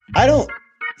I don't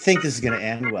think this is going to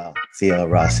end well, Theo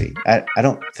Rossi. I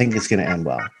don't think it's going to end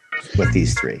well with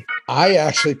these three. I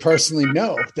actually personally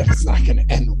know that it's not going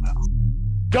to end well.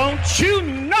 Don't you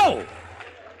know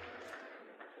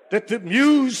that the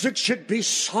music should be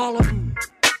solemn?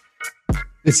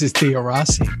 This is Theo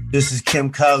Rossi. This is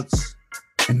Kim Coates.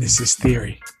 And this is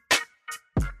Theory.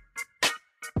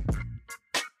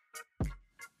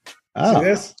 Oh. See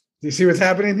this? Do you see what's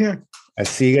happening here? I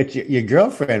see you got your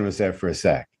girlfriend was there for a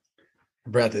sec.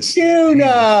 Brought this.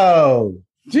 Juno.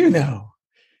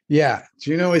 Yeah.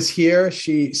 Juno is here.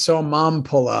 She saw mom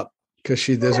pull up because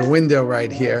there's a window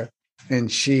right here.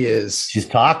 And she's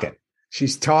talking.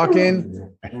 She's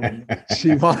talking.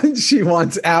 she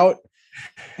wants out.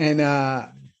 And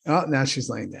now she's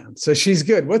laying down. So she's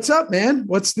good. What's up, man?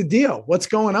 What's the deal? What's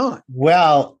going on?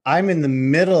 Well, I'm in the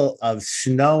middle of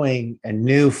snowing a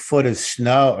new foot of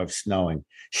snowing,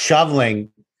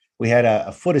 shoveling. We had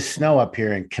a foot of snow up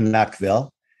here in Canuckville,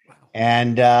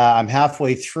 and I'm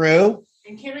halfway through.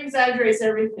 And Kim exaggerates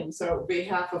everything, so it would be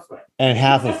half a foot. And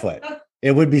half a foot.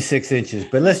 It would be 6 inches,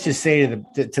 but let's just say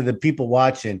to the people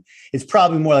watching, it's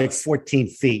probably more like 14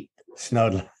 feet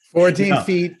snowed. 14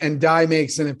 feet, and Di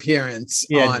makes an appearance.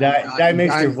 Yeah, Di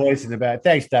makes her voice in the back.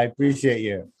 Thanks, Di. Appreciate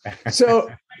you. So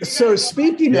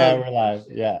speaking of... we're live.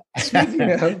 Yeah.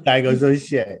 Speaking of... Di goes, oh,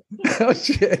 shit. Oh,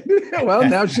 shit. Well,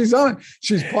 now she's on.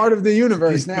 She's part of the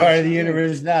universe She's now. Part of the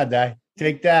universe now, Di.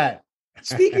 Take that.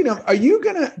 Speaking of, are you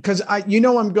going to... Because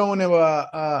I'm going to...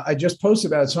 I just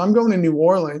posted about it. So I'm going to New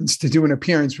Orleans to do an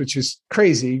appearance, which is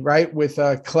crazy, right? With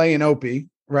Clay and Opie,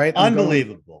 right?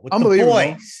 Unbelievable.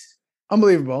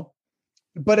 Unbelievable.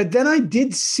 But then I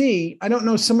did see, I don't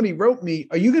know, somebody wrote me,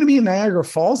 are you going to be in Niagara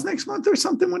Falls next month or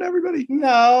something with everybody?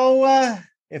 No.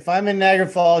 If I'm in Niagara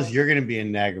Falls, you're going to be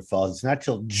in Niagara Falls. It's not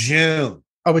till June.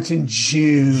 Oh, it's in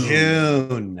June.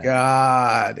 June.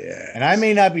 God. Yes. And I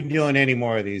may not be doing any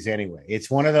more of these anyway. It's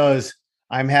one of those,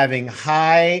 I'm having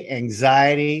high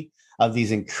anxiety of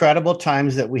these incredible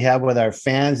times that we have with our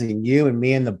fans and you and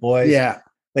me and the boys. Yeah.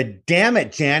 But damn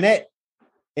it, Janet.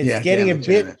 It's getting a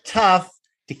bit tough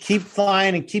to keep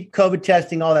flying and keep COVID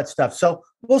testing, all that stuff. So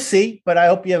we'll see, but I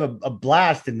hope you have a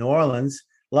blast in New Orleans.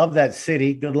 Love that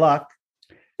city. Good luck.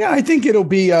 Yeah, I think it'll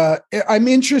be, I'm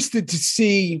interested to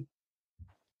see,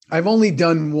 I've only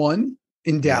done one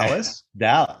in Dallas.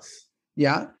 Dallas.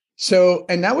 Yeah. So,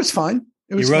 and that was fun.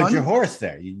 It was you rode fun. your horse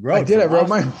there. I did. I rode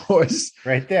my horse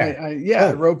right there.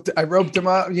 I roped him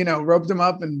up, roped him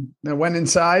up and I went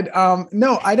inside.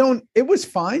 No, I don't. It was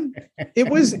fine. It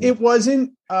was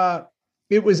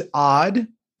odd,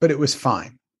 but it was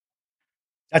fine.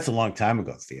 That's a long time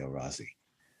ago, Theo Rossi.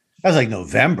 That was like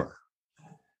November.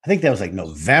 I think that was like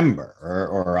November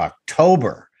or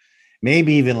October,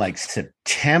 maybe even like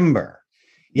September.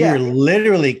 You were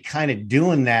literally kind of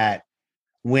doing that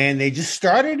when they just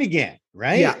started again.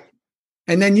 Right. Yeah.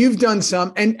 And then you've done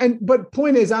some but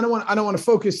point is, I don't want to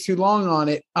focus too long on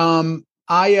it. Hold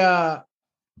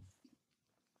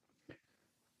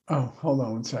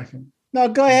on 1 second. No,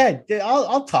 go ahead.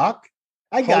 I'll talk.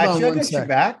 I got you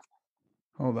back.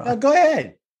 Hold on. No, go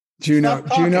ahead. Juno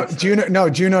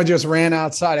just ran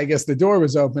outside. I guess the door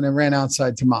was open and ran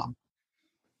outside to mom.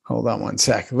 Hold on 1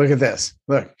 sec. Look at this.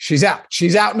 Look, she's out.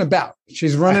 She's out and about.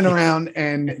 She's running around,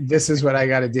 and this is what I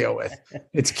got to deal with.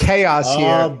 It's chaos here.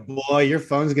 Oh, boy, your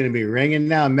phone's going to be ringing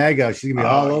now. Mego, she's going to be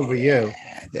all over you.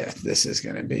 This is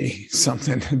going to be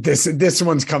something. This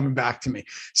one's coming back to me.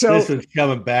 So this is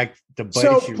coming back to bite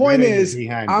you. So point is,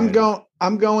 I'm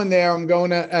going there. I'm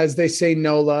going to, as they say,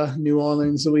 NOLA, New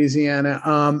Orleans, Louisiana.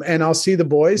 And I'll see the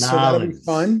boys. So that'll be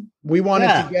fun. We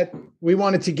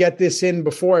wanted to get this in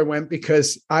before I went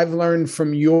because I've learned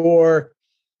from your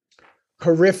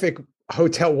horrific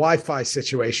hotel Wi-Fi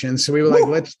situation. So we were like,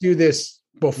 let's do this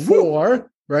before,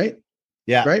 right?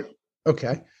 Yeah. Right.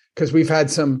 Okay. Because we've had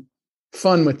some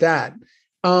fun with that.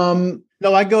 No,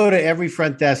 I go to every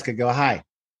front desk. I go, hi,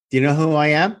 do you know who I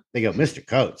am? They go, Mr.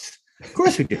 Coates. Of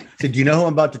course we do. So do you know who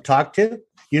I'm about to talk to?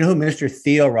 You know who Mr.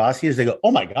 Theo Rossi is? They go,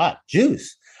 oh my God,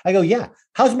 juice. I go, yeah.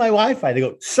 How's my Wi-Fi? They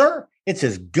go, sir, it's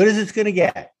as good as it's going to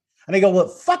get. And I go, well,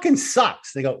 it fucking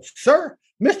sucks. They go, sir,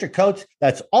 Mr. Coates,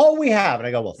 that's all we have. And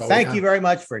I go, well, thank you very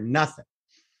much for nothing.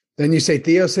 Then you say,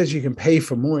 Theo says you can pay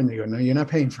for more. And they go, no, you're not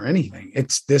paying for anything.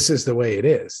 This is the way it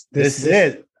is. This is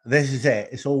it.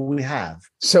 It's all we have.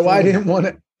 So I didn't want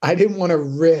to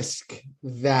risk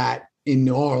that in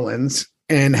New Orleans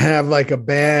and have like a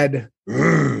bad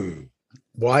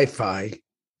Wi-Fi.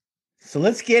 So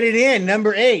let's get it in.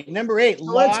 Number eight.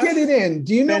 Let's get it in.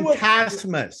 Do you know what?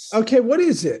 Fantasmus. Okay, what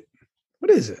is it?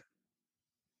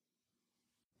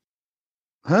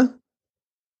 Huh?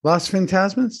 Los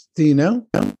Fantasmas? Do you know?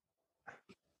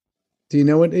 Do you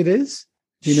know what it is?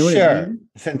 Do you know what it means?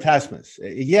 Phantasmus.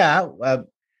 Yeah. Oh,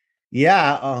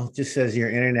 it just says your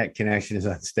internet connection is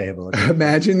unstable.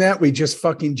 Imagine that. We just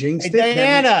fucking jinxed it.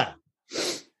 Diana,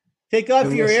 take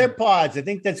off your AirPods. I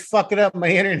think that's fucking up my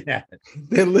internet.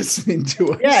 They're listening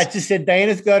to us. Yeah, it just said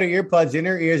Diana's got her earpods in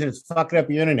her ears and it's fucking up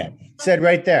your internet. It said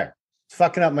right there. It's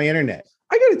fucking up my internet.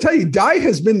 I got to tell you, Di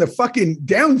has been the fucking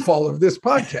downfall of this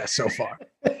podcast so far.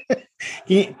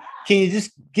 Can you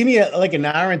just give me like an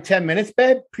hour and 10 minutes,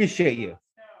 babe? Appreciate you.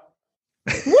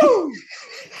 Woo!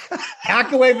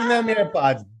 Hack away from them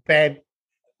AirPods, babe.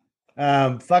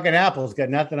 Fucking Apple's got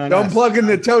nothing on. Don't plug in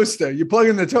the toaster. You plug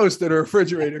in the toaster, the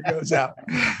refrigerator goes out.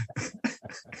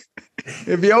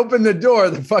 If you open the door,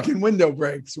 the fucking window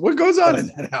breaks. What goes on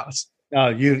in that house? No,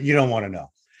 you don't want to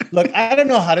know. Look, I don't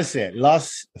know how to say it.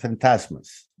 Los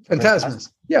Phantasmas.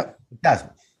 Phantasmas. Yeah.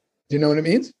 Phantasmas. Do you know what it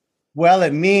means? Well,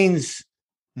 it means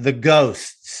the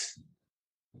ghosts.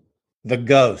 The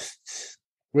ghosts.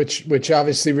 Which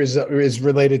obviously is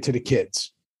related to the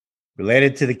kids.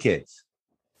 Related to the kids.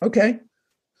 Okay.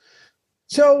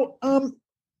 So,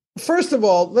 first of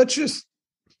all, let's just,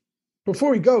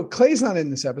 before we go, Clay's not in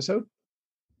this episode.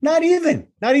 Not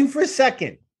even for a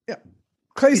second. Yeah.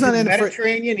 Clay's not in the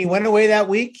Mediterranean. He went away that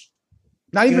week.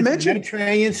 Not even mentioned.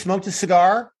 Mediterranean, smoked a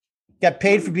cigar, got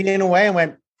paid for being away, and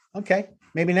went, okay,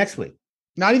 maybe next week.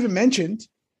 Not even mentioned.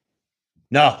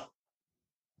 No.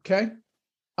 Okay.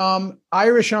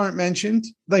 Irish aren't mentioned.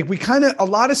 Like a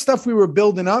lot of stuff we were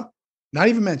building up, not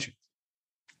even mentioned.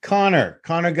 Connor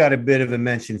got a bit of a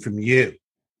mention from you.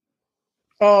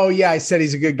 Oh yeah, I said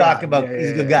he's a good guy.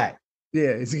 He's a good guy.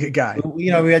 Yeah, he's a good guy.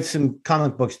 You know, we had some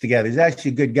comic books together. He's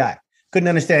actually a good guy. Couldn't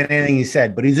understand anything he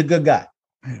said, but he's a good guy.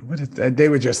 They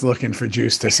were just looking for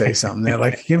Juice to say something. They're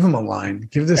like, give him a line.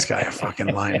 Give this guy a fucking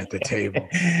line at the table.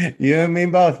 You and me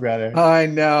both, brother. I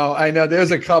know.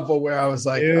 There's a couple where I was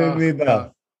like, you and me both.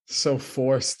 God, so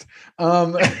forced.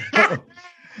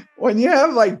 When you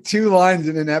have like 2 lines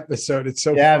in an episode, it's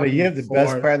so but you have the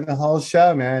best part in the whole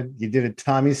show, man. You did a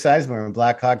Tommy Sizemore in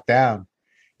Black Hawk Down.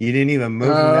 You didn't even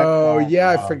move. Oh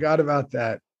yeah, I forgot about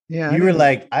that. Yeah, you were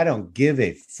like, I don't give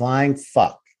a flying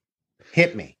fuck.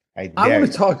 Hit me. I want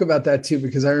to talk about that too,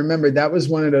 because I remember that was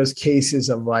one of those cases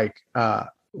of like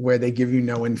where they give you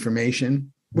no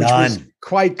information, which was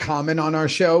quite common on our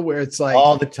show, where it's like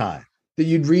all the time that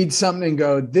you'd read something and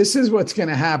go, this is what's going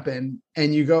to happen.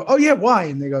 And you go, oh yeah, why?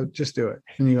 And they go, just do it.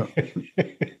 And you go,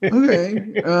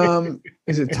 okay.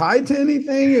 Is it tied to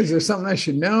anything? Is there something I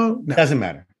should know? No. Doesn't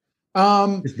matter.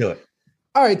 Just do it.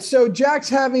 All right. So Jack's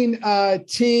having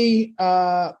tea.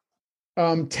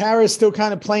 Tara's still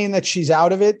kind of playing that she's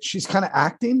out of it. She's kind of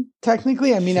acting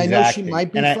technically. I mean, I know she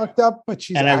might be fucked up, but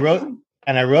she's acting.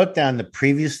 I wrote down the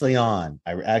previously on.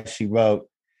 I actually wrote,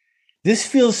 this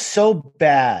feels so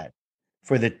bad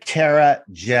for the Tara,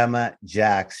 Gemma,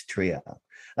 Jax trio.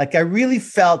 Like I really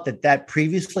felt that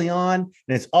previously on, and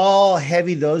it's all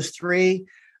heavy, those 3.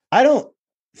 I don't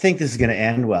think this is going to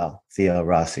end well, Theo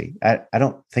Rossi. I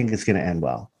don't think it's going to end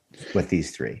well with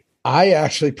these 3. I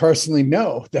actually personally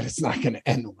know that it's not going to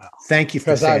end well. Thank you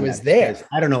for saying that. I was there.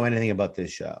 I don't know anything about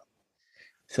this show.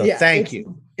 So thank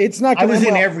you. It's not going to end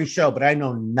well. I was in every show, but I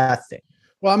know nothing.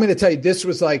 Well, I'm going to tell you, this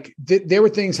was like, there were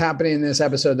things happening in this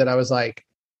episode that I was like,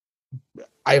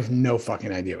 I have no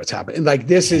fucking idea what's happening. Like at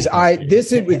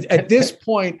this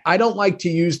point, I don't like to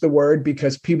use the word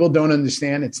because people don't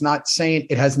understand. It's not saying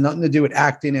it has nothing to do with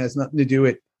acting. It has nothing to do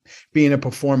with being a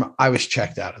performer. I was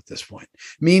checked out at this point,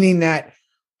 meaning that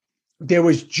there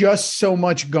was just so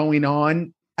much going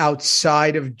on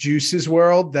outside of Juice's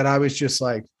world that I was just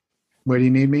like, where do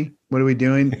you need me? What are we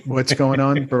doing? What's going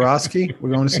on? Borowski? We're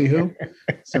going to see who?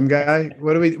 Some guy?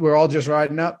 We're all just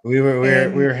riding up. We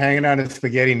were hanging on to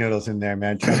spaghetti noodles in there,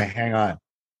 man, trying to hang on.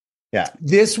 Yeah.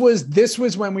 This was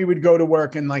when we would go to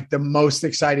work, and like the most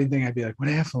exciting thing, I'd be like, what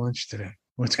do I have for lunch today?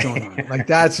 What's going on? Like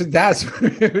that's it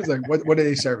was like, what are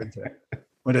they serving today?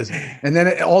 What is it? And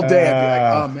then all day I'd be like,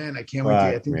 oh man, I can't wait.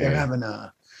 I think they're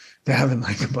having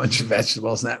like a bunch of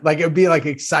vegetables now. Like it would be like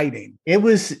exciting.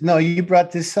 You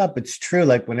brought this up. It's true.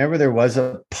 Like whenever there was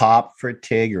a pop for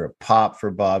Tig or a pop for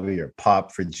Bobby or a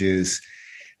pop for Juice,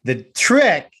 the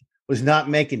trick was not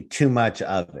making too much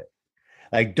of it.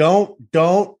 Like don't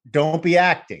be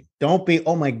acting. Don't be,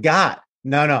 oh my God.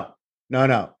 No.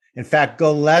 In fact,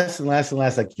 go less and less and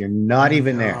less. Like you're not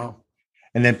even there.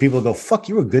 And then people go, fuck,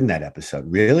 you were good in that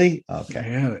episode. Really? Okay.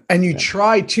 Yeah. And you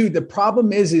try to. The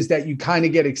problem is that you kind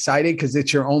of get excited because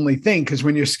it's your only thing. Because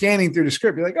when you're scanning through the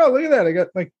script, you're like, oh, look at that. I got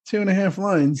like 2.5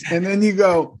 lines. And then you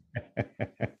go,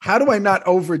 how do I not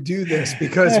overdo this?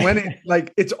 Because when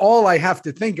it's all I have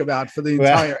to think about for the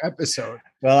entire episode.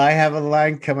 Well, I have a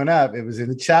line coming up. It was in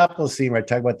the chapel scene where I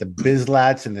talk about the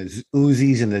Bizlats and the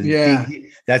Uzis and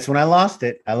the That's when I lost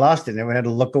it. And everyone had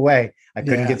to look away. I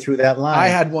couldn't get through that line. I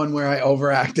had one where I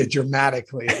overacted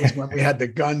dramatically. It was when we had the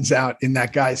guns out in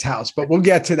that guy's house, but we'll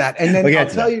get to that. And then I'll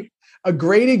tell you a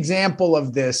great example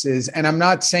of this is, and I'm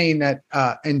not saying that,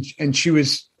 and she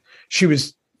was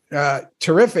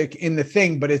terrific in the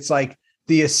thing, but it's like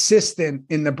the assistant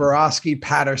in the Borowski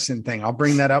Patterson thing. I'll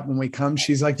bring that up when we come.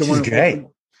 She's like she's great.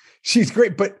 She's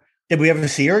great. But did we ever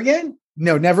see her again?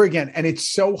 No, never again. And it's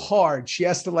so hard. She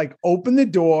has to like open the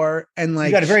door and like,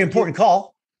 you got a very important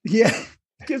call. Yeah.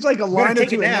 Gives like a line or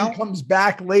two and then comes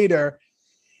back later.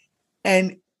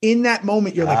 And in that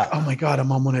moment, you're like, oh my God,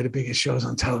 I'm on one of the biggest shows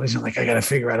on television. Like, I got to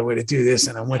figure out a way to do this.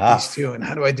 And I'm with these two. And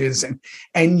how do I do this?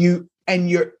 And you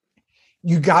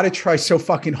got to try so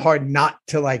fucking hard not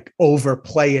to like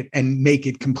overplay it and make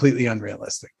it completely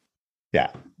unrealistic.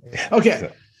 Yeah.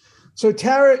 Okay. So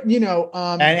Tara, may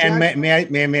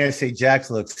I say, Jax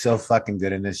looks so fucking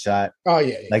good in this shot. Oh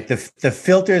yeah. Like the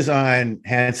filters on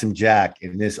handsome Jack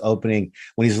in this opening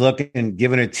when he's looking,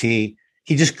 giving her tea,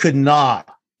 Jax could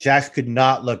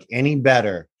not look any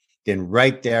better than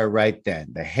right there, right then.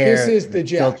 The hair. This is the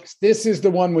Jax. This is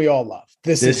the one we all love.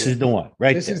 This is the one,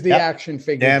 right? This is the action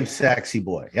figure. Damn sexy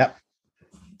boy. Yep.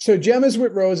 So Gemma's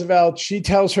with Roosevelt. She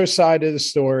tells her side of the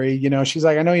story. She's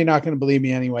like, I know you're not going to believe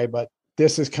me anyway, but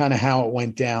this is kind of how it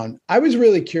went down. I was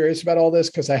really curious about all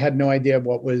this because I had no idea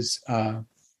what was kind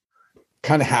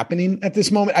of happening at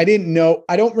this moment. I didn't know.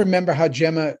 I don't remember how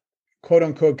Gemma, quote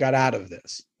unquote, got out of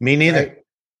this. Me neither. Right?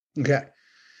 Okay.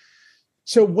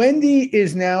 So Wendy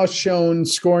is now shown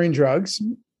scoring drugs.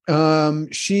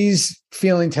 She's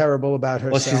feeling terrible about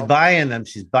herself. Well, she's buying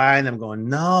them. Going,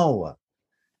 no.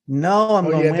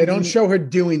 They don't show her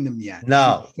doing them yet.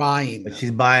 No, she's buying them. But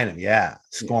she's buying them. Yeah,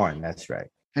 scoring. That's right.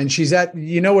 And she's at,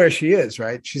 where she is,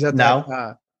 right? She's at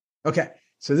okay.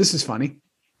 So this is funny.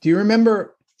 Do you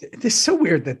remember? This is so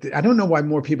weird that I don't know why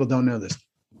more people don't know this.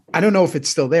 I don't know if it's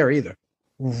still there either.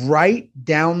 Right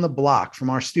down the block from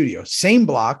our studio, same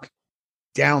block,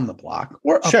 down the block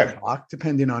or up the block,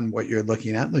 depending on what you're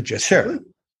looking at logistically,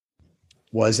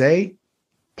 was a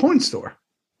porn store.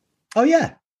 Oh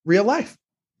yeah. Real life.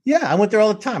 Yeah, I went there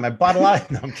all the time. I bought a lot.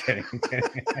 No, I'm kidding.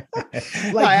 In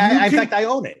fact, I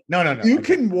own it. No. You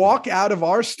can walk out of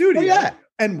our studio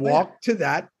and walk to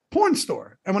that porn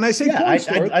store. And when I say porn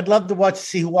store, I'd love to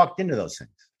see who walked into those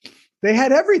things. They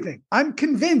had everything. I'm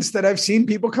convinced that I've seen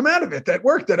people come out of it that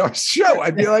worked at our show.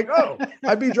 I'd be like,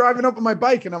 I'd be driving up on my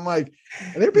bike and I'm like,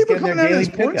 are there people coming out of this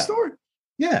porn store?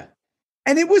 Yeah.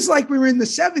 And it was like we were in the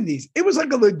 70s. It was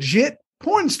like a legit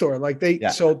porn store. Like they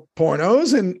sold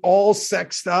pornos and all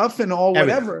sex stuff and all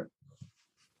whatever.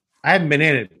 I haven't been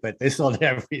in it, but they sold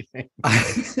everything.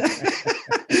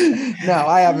 No,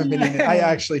 I haven't been in it. I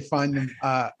actually find them.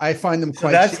 I find them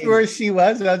quite. That's where she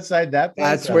was outside that place?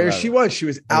 That's where she was. She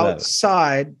was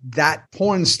outside that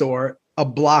porn store a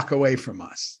block away from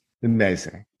us.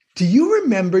 Amazing. Do you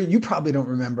remember? You probably don't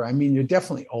remember. I mean, you're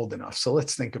definitely old enough. So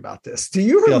let's think about this. Do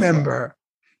you remember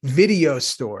video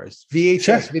stores,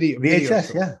 VHS video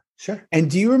stores? Yeah, sure. And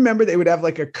do you remember they would have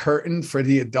like a curtain for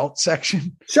the adult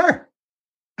section? Sure.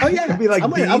 Oh yeah. It'd be like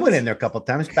I went in there a couple of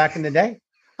times back in the day.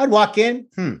 I'd walk in.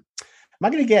 Am I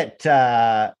going to get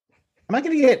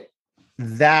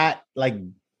that like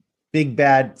Big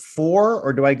Bad 4,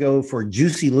 or do I go for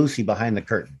Juicy Lucy behind the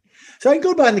curtain? So I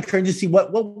go behind the curtain to see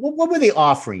what were they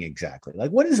offering exactly? Like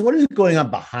what is going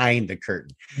on behind the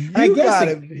curtain? I guess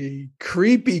gotta be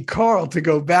creepy Carl to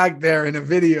go back there in a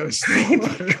video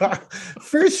store.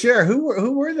 For sure.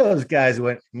 Who were those guys who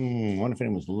went, wonder if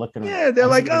anyone was looking? Yeah, they're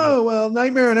like, well,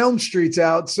 Nightmare on Elm Street's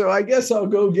out, so I guess I'll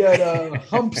go get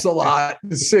Humps a Lot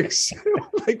 6.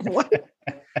 Like what?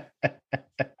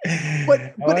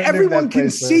 But everyone can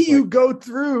see you go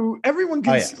through. Everyone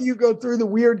can see you go through the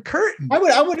weird curtain.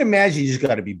 I would imagine you just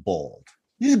got to be bold.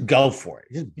 You just go for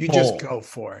it. Just go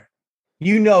for it.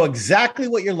 You know exactly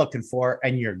what you're looking for,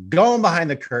 and you're going behind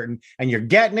the curtain, and you're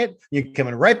getting it. You're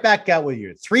coming right back out with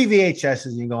your 3 VHSs,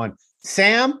 and you're going,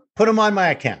 Sam, put them on my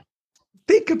account.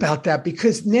 Think about that,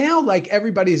 because now like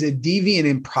everybody's a deviant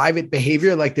in private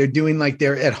behavior, like they're doing, like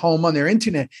they're at home on their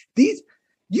internet.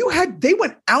 They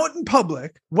went out in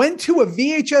public, went to a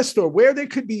VHS store where there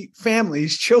could be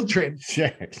families, children,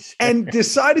 and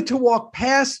decided to walk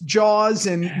past Jaws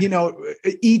and,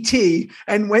 E.T.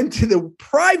 and went to the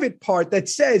private part that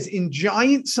says in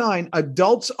giant sign,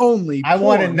 adults only. I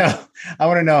want to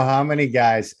know how many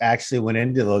guys actually went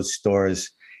into those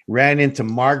stores, ran into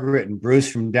Margaret and Bruce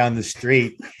from down the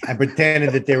street and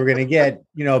pretended that they were going to get,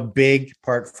 Big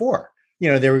Part 4.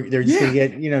 they're just going to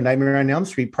get, Nightmare on Elm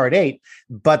Street Part 8,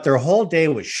 but their whole day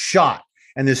was shot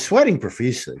and they're sweating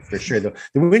profusely for sure. The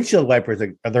windshield wipers,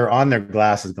 they're on their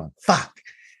glasses going, fuck,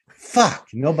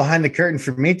 no behind the curtain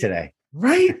for me today.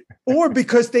 Right. Or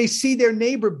because they see their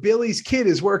neighbor Billy's kid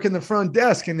is working the front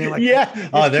desk and they're like,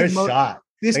 they're shot.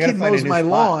 This kid mows my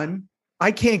lawn.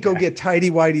 I can't go get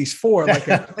Tidy Whitey's 4 like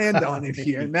I planned on it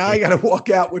here. Now I got to walk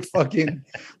out with fucking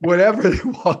whatever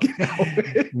they're walking out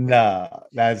with. No,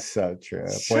 that's so true.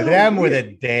 Boy, them were the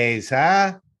days,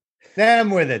 huh? Them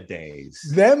were the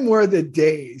days.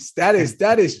 That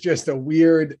is just a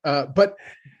weird. But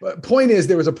point is,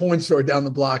 there was a porn store down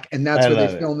the block, and that's where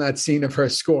they filmed that scene of her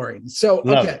scoring. So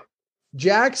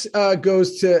Jax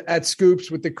goes at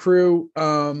Scoops with the crew.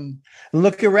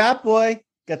 Look at Rat Boy.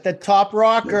 Got that top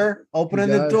rocker opening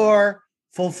the door,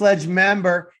 full-fledged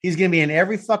member. He's going to be in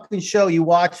every fucking show you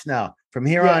watch now from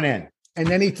here on in. And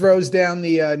then he throws down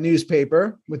the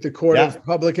newspaper with the court of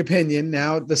public opinion.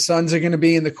 Now the Suns are going to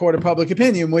be in the court of public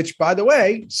opinion, which, by the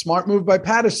way, smart move by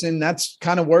Patterson. That's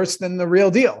kind of worse than the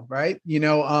real deal, right? You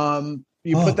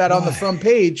put that on the front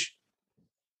page.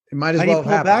 It might as well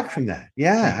pull back from that.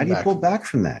 Yeah. How do you pull back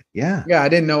from that? Yeah. Yeah. I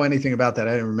didn't know anything about that.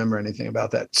 I didn't remember anything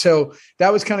about that. So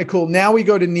that was kind of cool. Now we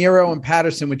go to Nero and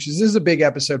Patterson, this is a big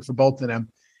episode for both of them.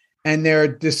 And they're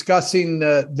discussing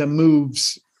the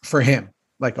moves for him.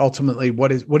 Like ultimately,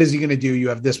 what is he going to do? You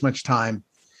have this much time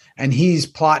and he's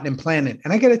plotting and planning.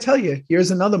 And I got to tell you,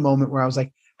 here's another moment where I was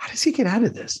like, how does he get out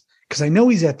of this? Because I know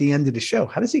he's at the end of the show.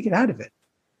 How does he get out of it?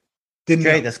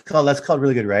 Great. That's called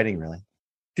really good writing, really.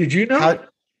 Did you know?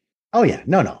 Oh yeah.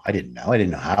 No. I didn't know. I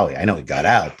didn't know how. I know he got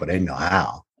out, but I didn't know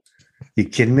how. You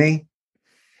kidding me?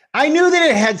 I knew that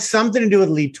it had something to do with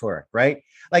Lee Torek, right?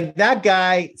 Like that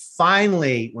guy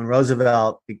finally, when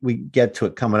Roosevelt, we get to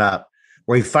it coming up,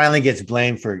 where he finally gets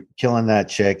blamed for killing that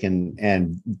chick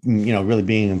and really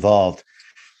being involved.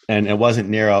 And it wasn't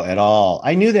Nero at all.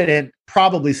 I knew that it had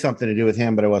probably something to do with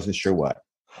him, but I wasn't sure what.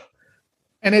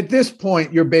 And at this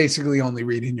point, you're basically only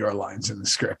reading your lines in the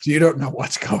script. You don't know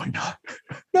what's going on.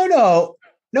 No,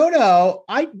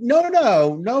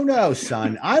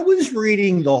 son. I was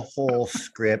reading the whole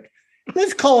script.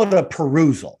 Let's call it a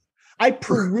perusal. I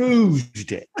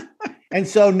perused it. And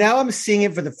so now I'm seeing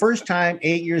it for the first time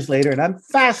 8 years later, and I'm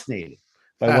fascinated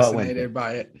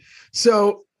by it.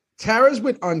 So Tara's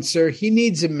with Unser. He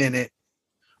needs a minute.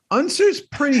 Unser's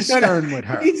pretty stern with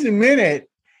her. He needs a minute.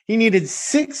 He needed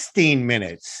 16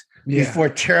 minutes before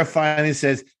Tara finally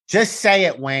says, just say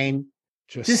it, Wayne.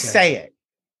 Just say it.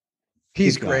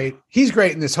 He's great. He's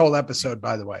great in this whole episode,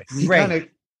 by the way. This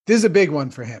is a big one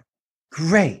for him.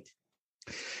 Great.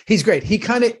 He's great.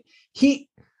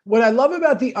 What I love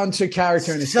about the Unser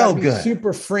character, and it's so good,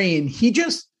 super freeing. He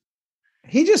just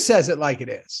says it like it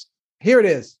is. Here it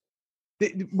is.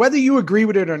 Whether you agree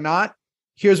with it or not,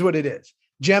 here's what it is.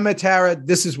 Gemma, Tara,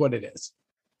 this is what it is.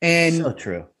 And so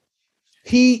true.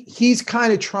 He's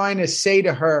kind of trying to say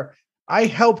to her, I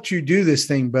helped you do this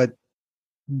thing, but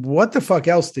what the fuck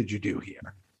else did you do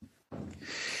here?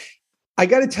 I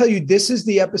got to tell you, this is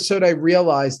the episode I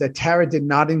realized that Tara did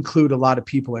not include a lot of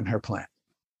people in her plan.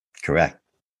 Correct.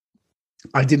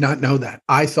 I did not know that.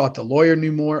 I thought the lawyer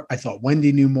knew more. I thought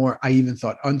Wendy knew more. I even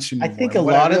thought Unser knew more. I think a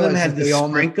lot of them had the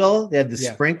sprinkle. They had the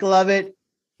sprinkle of it,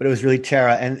 but it was really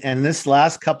Tara. And this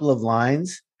last couple of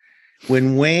lines,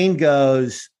 when Wayne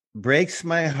goes, breaks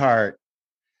my heart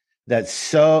that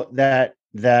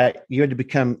you had to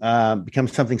become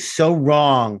something so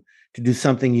wrong to do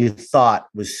something you thought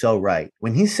was so right.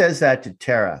 When he says that to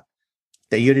Tara,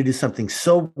 that you had to do something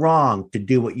so wrong to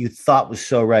do what you thought was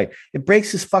so right, it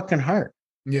breaks his fucking heart.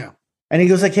 Yeah. And he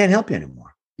goes, I can't help you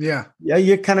anymore. Yeah. Yeah.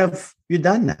 You're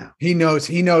done now. He knows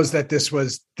that this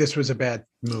was a bad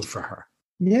move for her.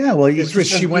 Yeah. Well,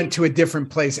 she went to a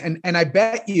different place. And I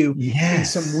bet you in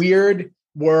some weird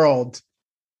world,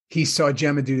 he saw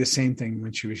Gemma do the same thing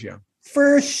when she was young.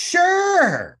 For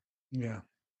sure. Yeah.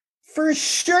 For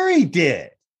sure he did.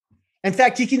 In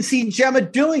fact, you can see Gemma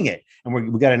doing it.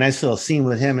 And we got a nice little scene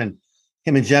with him and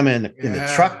Gemma in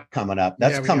the truck coming up.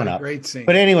 That's coming up. Great scene.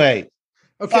 But anyway.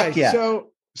 Okay.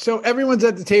 So everyone's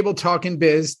at the table talking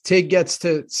biz. Tig gets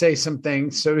to say some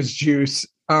things. So does Juice.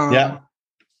 I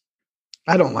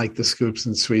don't like the Scoops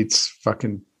and Sweets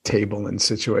fucking table and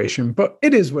situation, but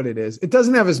it is what it is. It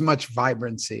doesn't have as much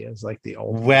vibrancy as like the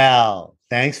old. Well,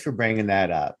 thanks for bringing that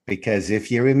up, because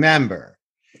if you remember,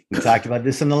 we talked about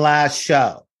this in the last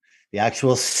show. The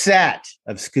actual set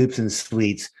of Scoops and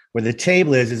Sweets, where the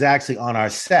table is actually on our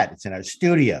set. It's in our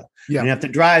studio. Yeah. You don't have to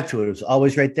drive to it. It was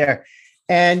always right there.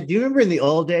 And do you remember in the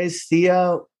old days,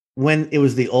 Theo, when it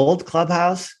was the old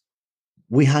clubhouse,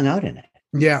 we hung out in it.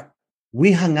 Yeah.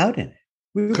 We hung out in it.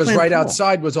 Because right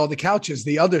outside was all the couches,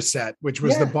 the other set, which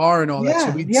was the bar and all that.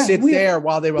 So we'd sit there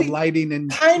while they were lighting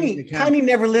and Tiny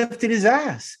never lifted his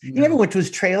ass. He never went to his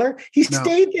trailer. He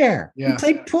stayed there. He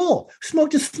played pool,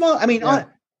 smoked a smoke. I mean,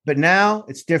 but now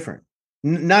it's different.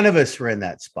 None of us were in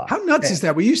that spot. How nuts is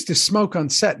that? We used to smoke on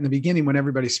set in the beginning when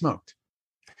everybody smoked.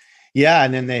 Yeah,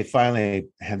 and then they finally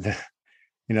had the,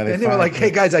 they were like,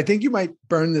 "Hey guys, I think you might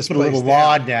burn this put place." A little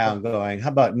law down, going, "How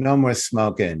about no more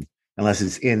smoking unless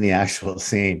it's in the actual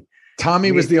scene?"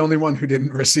 Tommy was the only one who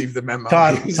didn't receive the memo.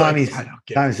 Tommy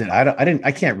said,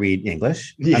 I can't read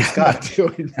English. Yeah, I'm not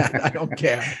doing that. I don't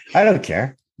care. I don't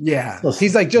care. Yeah.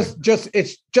 He's like,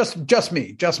 it's just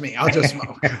me. I'll just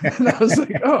smoke. And I was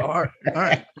like, oh, all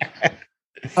right.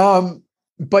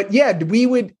 But yeah, we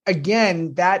would,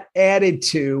 again, that added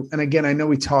to, and again, I know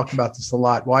we talked about this a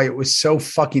lot, why it was so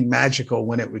fucking magical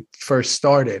when it first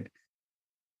started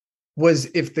was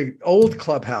if the old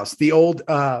clubhouse, the old,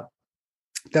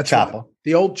 chapel.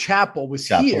 The old chapel was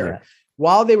here.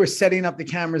 While they were setting up the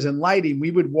cameras and lighting,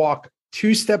 we would walk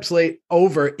 2 steps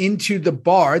over into the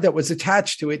bar that was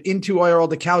attached to it, into where all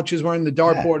the couches were, and the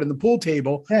dartboard and the pool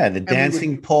table. Yeah, the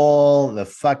dancing pole, the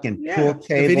fucking pool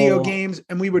table, the video games,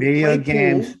 and we would play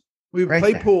games. Pool. We would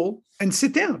play pool and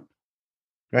sit down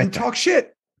and talk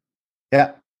shit.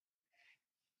 Yeah.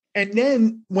 And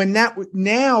then when it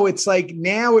was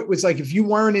like if you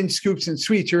weren't in Scoops and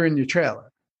Sweets, you're in your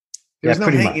trailer. There's no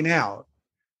hanging out.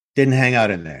 Didn't hang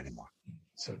out in there anymore.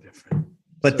 So different.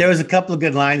 But there was a couple of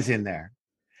good lines in there.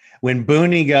 When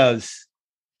Booney goes,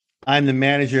 "I'm the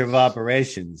manager of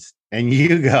operations," and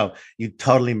you go, "You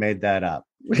totally made that up."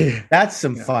 That's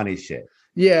some funny shit.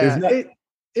 Yeah.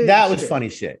 That was funny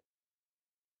shit.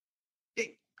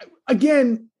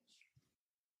 Again,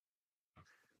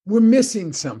 we're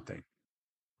missing something.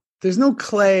 There's no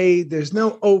Clay. There's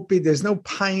no Opie. There's no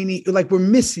Piney. Like, we're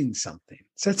missing something.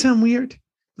 Does that sound weird?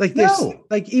 Like, no.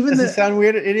 Like, even doesn't sound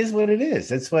weird. It is what it is.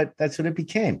 That's what it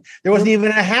became. There wasn't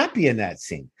even a happy in that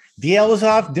scene. DL was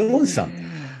off doing something.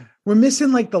 We're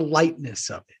missing like the lightness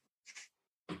of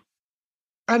it.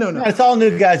 I don't know. No, it's all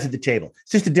new guys at the table.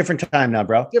 It's just a different time now,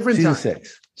 bro. Different Season time.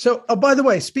 6. So, by the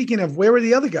way, speaking of, where were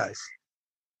the other guys?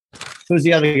 Who's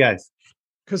the other guys?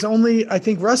 Because only, I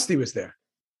think, Rusty was there.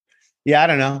 Yeah, I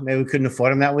don't know. Maybe we couldn't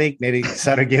afford him that week. Maybe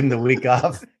Sutter gave him the week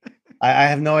off. I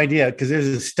have no idea, because there's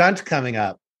a stunt coming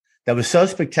up that was so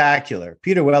spectacular.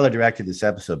 Peter Weller directed this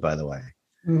episode, by the way.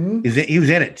 Mm-hmm. He was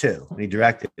in it too, and he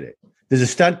directed it. There's a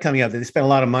stunt coming up that they spent a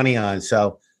lot of money on,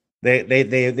 so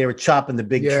they were chopping the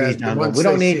big trees down. We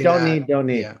don't need.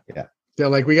 Yeah. They're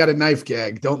like, we got a knife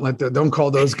gag. Don't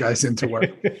call those guys into work.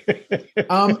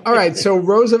 All right. So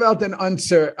Roosevelt and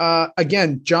Unser,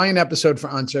 again, giant episode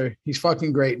for Unser. He's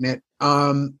fucking great in it.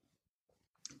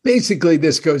 Basically,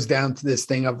 this goes down to this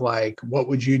thing of like, what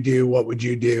would you do? What would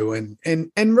you do?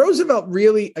 And Roosevelt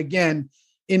really, again,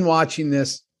 in watching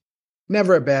this,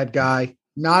 never a bad guy,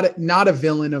 not a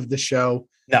villain of the show.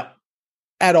 No.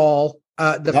 At all.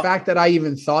 The fact that I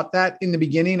even thought that in the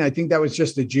beginning, I think that was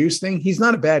just a Juice thing. He's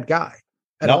not a bad guy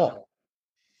at all.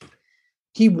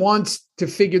 He wants to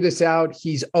figure this out.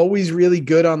 He's always really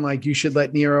good on like, you should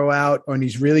let Nero out, and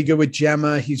he's really good with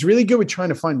Gemma. He's really good with trying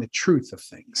to find the truth of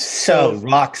things. So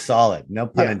rock solid, no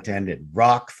pun intended.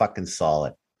 Rock fucking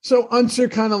solid. So Unser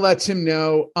kind of lets him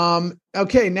know.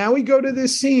 Okay, now we go to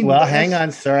this scene. Well, hang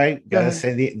on. Sorry. Gotta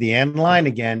say the end line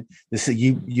again. This is,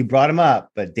 you brought him up,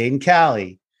 but Dayton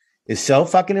Cali is so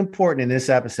fucking important in this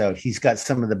episode. He's got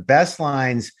some of the best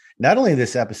lines, not only of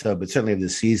this episode, but certainly of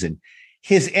this season.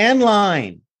 His end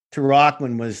line to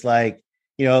Rockman was like,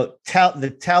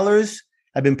 the tellers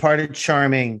have been part of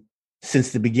Charming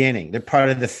since the beginning. They're part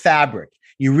of the fabric.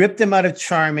 You rip them out of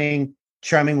Charming,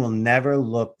 Charming will never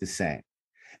look the same.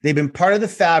 They've been part of the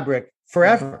fabric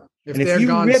forever. If they're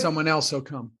gone, someone else will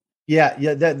come. Yeah.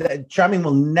 The Charming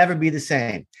will never be the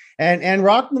same. And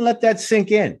Rockman let that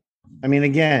sink in. I mean,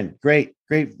 again, great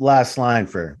last line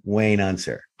for Wayne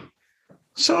Unser.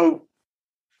 So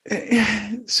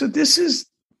this is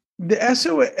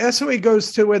the SOA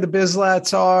goes to where the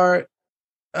Bislats are.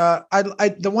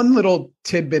 The one little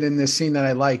tidbit in this scene that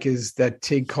I like is that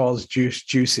Tig calls Juice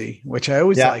Juicy, which I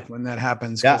always like when that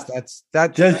happens. Yeah.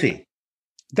 That's Juicy.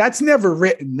 That's never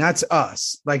written. That's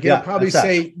us. Like it'll probably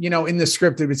say, in the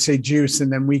script, it would say Juice.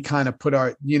 And then we kind of put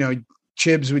our,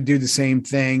 Chibs would do the same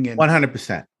thing. And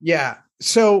 100%. Yeah.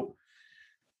 So,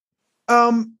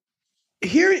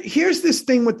 here's this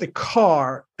thing with the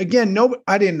car. Again,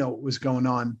 I didn't know what was going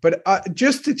on, but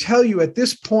just to tell you, at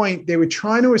this point, they were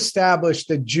trying to establish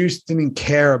that Juice didn't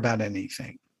care about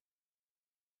anything.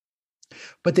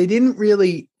 But they didn't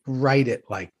really write it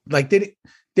like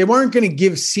they weren't going to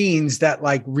give scenes that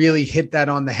like really hit that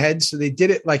on the head. So they did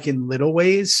it like in little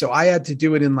ways. So I had to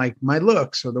do it in like my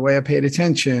looks or the way I paid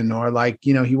attention, or like,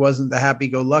 you know, he wasn't the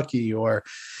happy-go-lucky,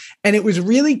 and it was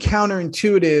really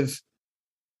counterintuitive.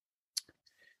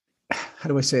 How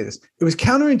do I say this? It was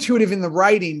counterintuitive in the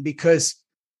writing, because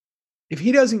if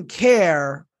he doesn't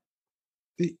care,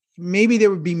 maybe there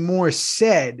would be more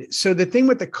said. So the thing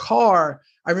with the car,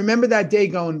 I remember that day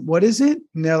going, what is it?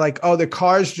 And they're like, oh, the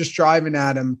car's just driving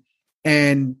at him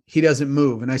and he doesn't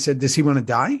move. And I said, does he want to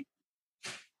die?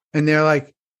 And they're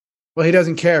like, well, he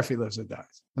doesn't care if he lives or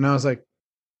dies. And I was like,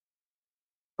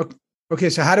 okay,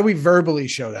 so how do we verbally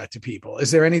show that to people?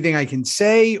 Is there anything I can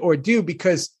say or do?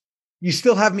 Because you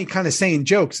still have me kind of saying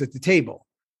jokes at the table,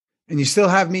 and you still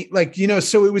have me like, you know,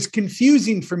 so it was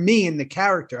confusing for me in the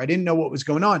character. I didn't know what was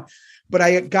going on, but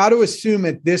I got to assume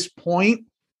at this point,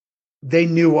 they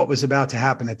knew what was about to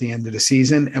happen at the end of the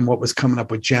season and what was coming up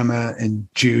with Gemma and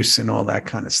Juice and all that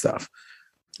kind of stuff.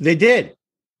 They did.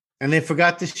 And they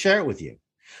forgot to share it with you.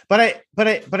 But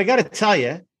I got to tell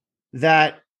you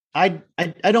that I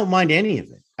don't mind any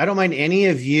of it. I don't mind any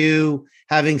of you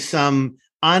having some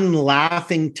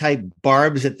unlaughing type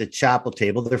barbs at the chapel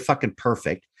table. They're fucking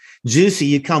perfect. Juicy,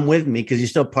 you come with me because you're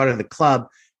still part of the club,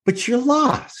 but you're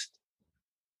lost.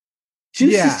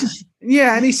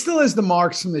 Yeah, and he still has the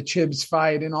marks from the Chibs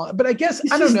fight and all. But I guess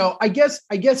I don't know. I guess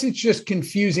it's just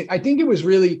confusing. I think it was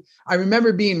really. I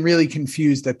remember being really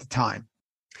confused at the time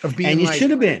of being. And you should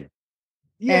have been.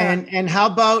 Yeah. And how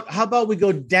about we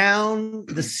go down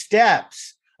the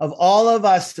steps of all of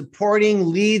us supporting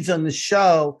leads on the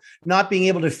show, not being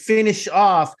able to finish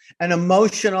off an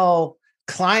emotional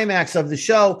climax of the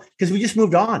show because we just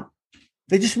moved on.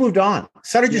 They just moved on.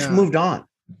 Sutter just moved on.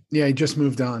 Yeah, he just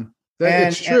moved on.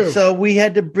 It's true. And so we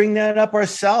had to bring that up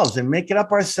ourselves and make it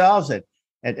up ourselves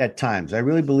at times. I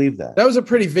really believe that. That was a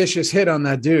pretty vicious hit on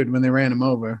that dude when they ran him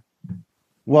over.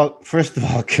 Well, first of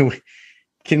all,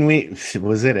 can we,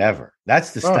 was it ever?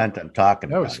 That's the stunt I'm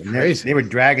talking about. That was crazy. They were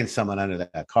dragging someone under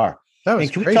that car. That was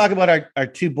can crazy. we talk about our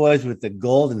two boys with the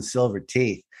gold and silver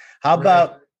teeth? How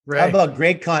about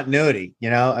great continuity? You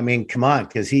know, I mean, come on.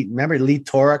 Cause remember Lee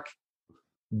Torek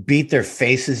beat their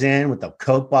faces in with the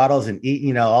Coke bottles and eat,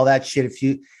 you know, all that shit.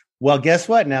 Well, guess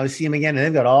what? Now we see them again and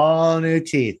they've got all new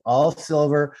teeth, all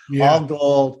silver, all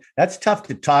gold. That's tough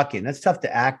to talk in. That's tough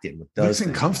to act in with those. It's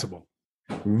uncomfortable.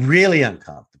 Really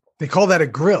uncomfortable. They call that a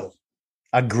grill.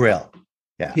 A grill.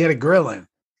 Yeah. He had a grill in.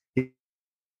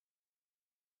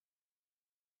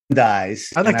 Dies.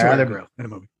 I'd like to wear a grill in a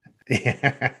movie.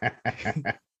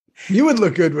 You would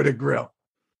look good with a grill.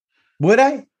 Would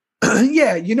I?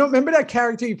 Yeah, you know, remember that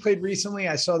character you played recently?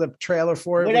 I saw the trailer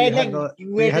for it. Would I look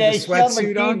with a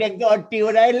sweatsuit on?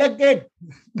 Would I look good?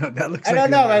 No, that looks. I don't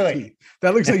know. Wait.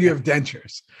 That looks like you have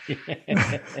dentures.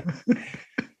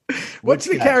 What's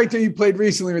the character you played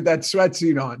recently with that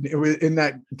sweatsuit on? It was in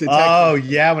that detective. Oh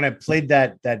yeah, when I played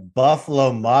that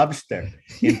Buffalo mobster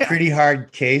in Pretty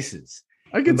Hard Cases.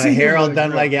 I could my see hair all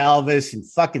done like Elvis and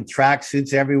fucking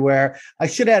tracksuits everywhere. I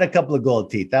should have had a couple of gold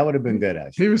teeth. That would have been good.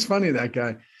 Actually, he was funny. That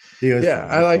guy. Yeah,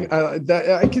 I like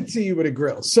that. I could see you with a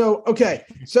grill. So okay,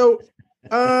 so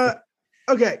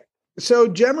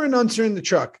Gemma and Unser in the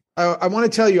truck. I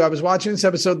want to tell you, I was watching this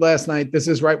episode last night. This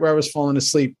is right where I was falling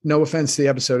asleep. No offense to the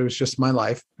episode; it was just my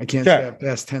life. I can't stay up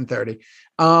past 10:30.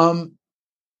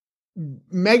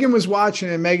 Megan was watching,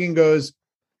 and Megan goes,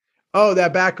 "Oh,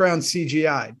 that background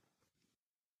CGI."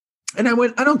 And I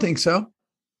went, "I don't think so."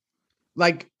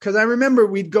 Like, because I remember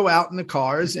we'd go out in the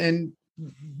cars and,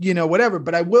 you know, whatever.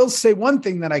 But I will say one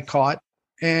thing that I caught,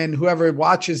 and whoever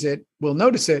watches it will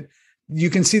notice it. You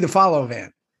can see the follow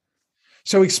van.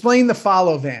 So explain the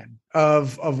follow van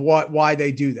of why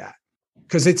they do that,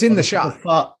 because it's in the shot.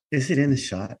 Is it in the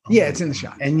shot? Oh, yeah, it's in the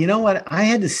shot. And you know what? I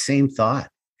had the same thought.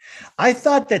 I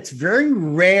thought that's very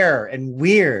rare and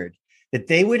weird that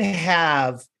they would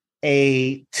have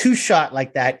a two shot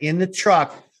like that in the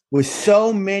truck with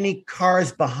so many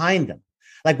cars behind them.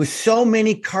 Like with so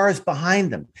many cars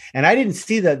behind them. And I didn't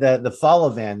see the follow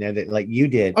van there that like you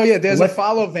did. Oh yeah, there's a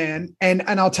follow van. And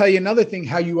I'll tell you another thing,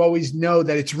 how you always know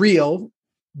that it's real.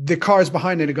 The cars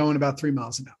behind it are going about 3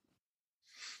 miles an hour.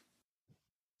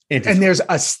 And there's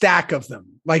a stack of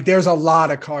them. Like there's a lot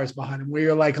of cars behind them where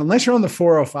you're like, unless you're on the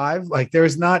 405, like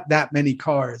there's not that many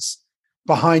cars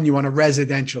behind you on a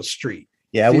residential street.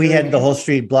 Yeah, we had the whole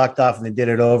street blocked off, and they did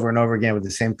it over and over again with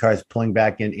the same cars pulling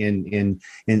back in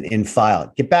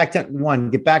file. Get back to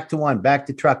one, back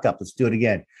to truck up. Let's do it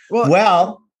again.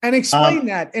 Well, And explain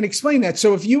that.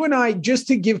 So if you and I, just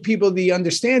to give people the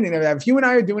understanding of that, if you and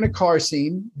I are doing a car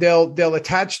scene, they'll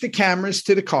attach the cameras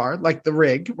to the car, like the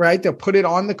rig, right? They'll put it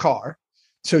on the car.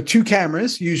 So 2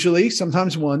 cameras, usually,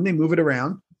 sometimes 1, they move it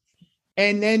around.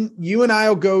 And then you and I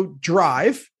will go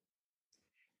drive.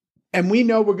 And we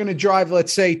know we're going to drive,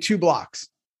 let's say 2 blocks.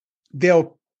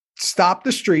 They'll stop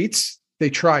the streets. They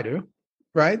try to,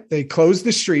 right? They close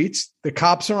the streets. The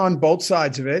cops are on both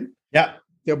sides of it. Yeah.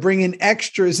 They'll bring in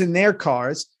extras in their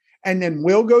cars, and then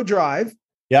we'll go drive.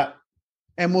 Yeah.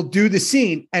 And we'll do the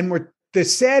scene. And the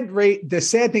sad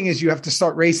thing is you have to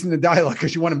start racing the dialogue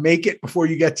because you want to make it before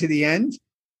you get to the end.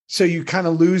 So you kind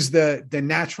of lose the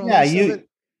naturalness of it.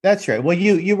 That's right. Well,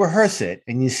 you rehearse it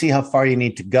and you see how far you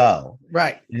need to go.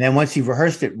 Right. And then once you've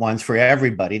rehearsed it once for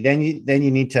everybody, then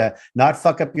you need to not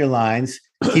fuck up your lines,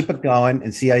 keep it going,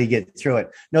 and see how you get through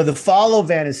it. No, the follow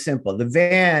van is simple. The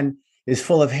van is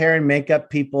full of hair and makeup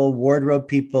people, wardrobe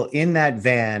people in that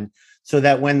van, so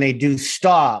that when they do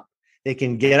stop, they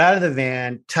can get out of the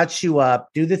van, touch you up,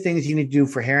 do the things you need to do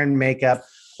for hair and makeup.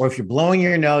 Or if you're blowing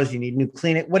your nose, you need new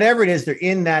cleaning, whatever it is, they're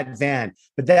in that van.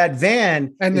 But that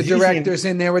van, and the director's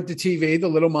in there with the TV, the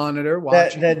little monitor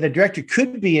watching. The director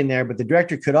could be in there, but the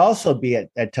director could also be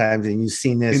at times. And you've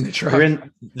seen this. In the truck. They're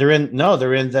in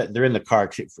the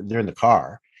car. They're in the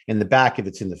car in the back if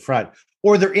it's in the front,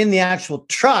 or they're in the actual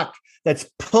truck that's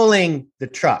pulling the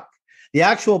truck. The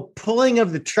actual pulling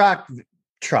of the truck,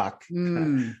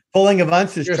 pulling of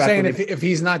Unser's truck. You're saying if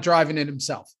he's not driving it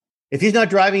himself. If he's not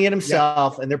driving it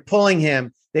himself and they're pulling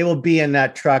him, they will be in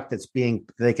that truck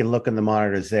they can look in the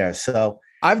monitors there. So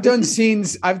I've done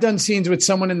scenes with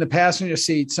someone in the passenger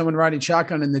seat, someone riding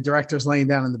shotgun, and the director's laying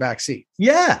down in the back seat.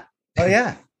 Yeah. Oh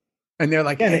yeah. And they're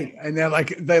like, hey, and they're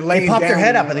like, they pop their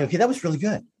head up and they go, okay, that was really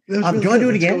good. Do you want to do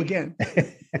it again?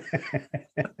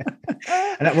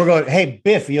 And we're going, hey,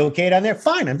 Biff, you okay down there?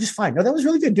 Fine. I'm just fine. No, that was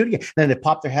really good. Do it again. And then they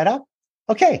pop their head up.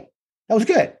 Okay. That was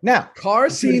good. Now, car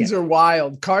scenes are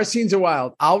wild.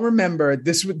 I'll remember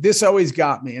this. This always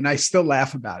got me, and I still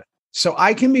laugh about it. So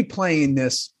I can be playing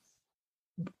this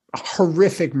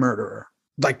horrific murderer,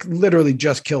 like literally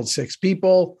just killed 6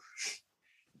 people,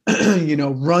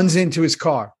 runs into his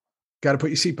car. Got to put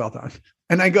your seatbelt on.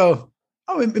 And I go,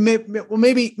 oh,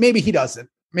 maybe he doesn't.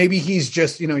 Maybe he's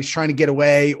just, he's trying to get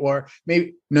away, or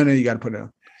maybe, no, you got to put it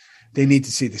on. They need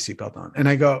to see the seatbelt on. And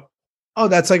I go, oh,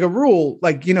 that's like a rule.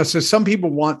 Like, so some people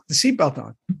want the seatbelt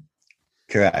on.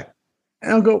 Correct.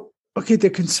 And I'll go, okay, they're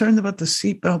concerned about the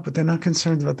seatbelt, but they're not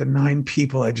concerned about the 9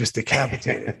 people I just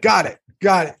decapitated. Got it.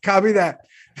 Copy that.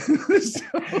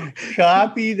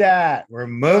 Copy that. We're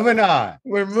moving on.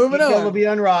 Will be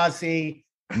on Rossi.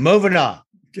 Moving on.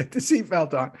 Get the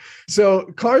seatbelt on. So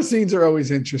car scenes are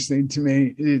always interesting to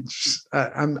me.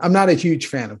 I'm not a huge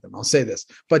fan of them. I'll say this,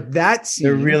 but that scene,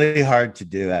 they're really hard to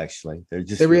do. Actually,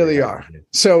 they really are.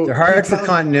 So they're hard for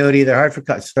continuity. They're hard for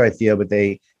sorry, Theo, but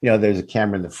they, there's a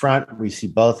camera in the front where you see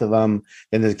both of them.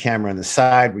 Then there's a camera on the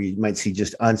side where you might see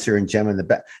just Unser and Gemma in the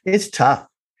back. It's tough,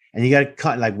 and you got to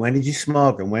cut. Like, when did you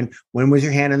smoke, and when was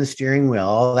your hand on the steering wheel?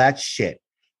 All that shit.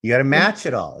 You got to match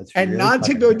it all. It's and really not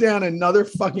to go down another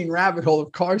fucking rabbit hole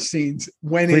of car scenes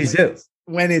when it's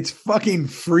fucking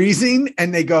freezing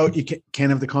and they go, you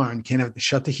can't have the car on, you can't have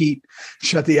shut the heat,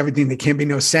 shut the everything. There can't be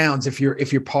no sounds if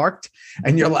you're parked,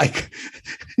 and you're like,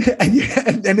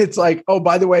 and then it's like, oh,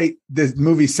 by the way, the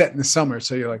movie's set in the summer,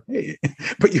 so you're like, hey,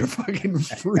 but you're fucking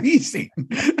freezing,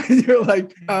 and you're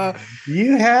like,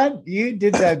 you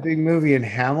did that big movie in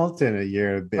Hamilton a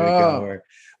year a bit ago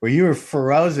where you were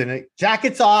frozen.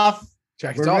 Jackets off.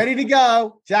 We're ready to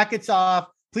go. Jackets off.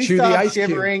 Please stop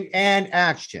shivering and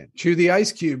action. Chew the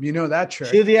ice cube. You know that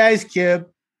trick. Chew the ice cube.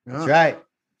 That's right.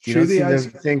 You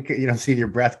don't see your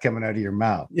breath coming out of your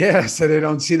mouth. Yeah, so they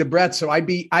don't see the breath. So I'd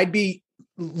be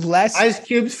less ice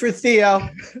cubes for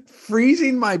Theo.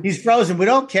 Freezing He's frozen. We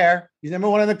don't care. He's number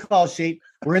 1 on the call sheet.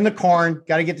 We're in the corn.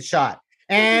 Got to get the shot.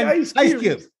 And ice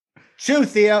cube. Chew,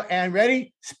 Theo, and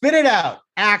ready? Spit it out.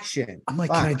 Action. I'm like,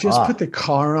 can I just put the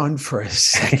car on for a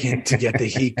second to get the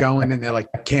heat going? And they're like,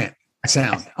 can't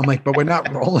sound. I'm like, but we're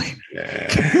not rolling.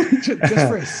 just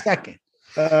for a second.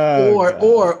 And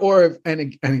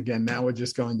again, now we're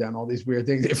just going down all these weird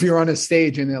things. If you're on a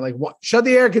stage and they're like, what? Shut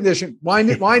the air condition,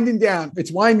 winding down.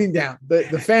 It's winding down.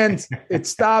 The fans, it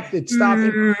stopped. Let's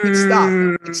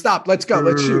go.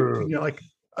 Let's shoot. And you're like,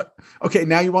 okay,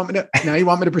 now you want me to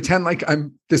pretend like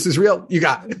this is real? You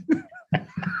got it.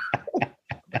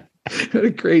 What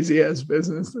a crazy ass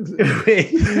business.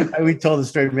 We told the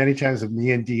story many times of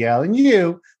me and DL and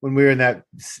you when we were in that,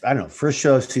 I don't know, first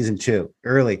show of season 2,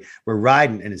 early. We're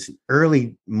riding and it's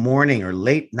early morning or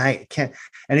late night.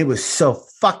 And it was so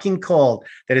fucking cold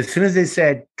that as soon as they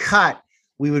said cut,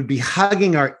 we would be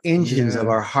hugging our engines of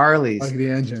our Harleys. Hug the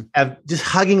engine. Just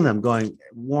hugging them, going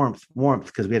warmth,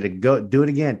 because we had to go do it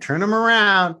again, turn them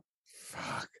around.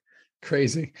 Fuck.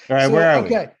 Crazy. All right, where are we?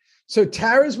 Okay. So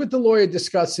Tara's with the lawyer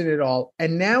discussing it all.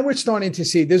 And now we're starting to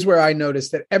see, this is where I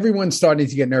noticed that everyone's starting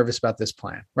to get nervous about this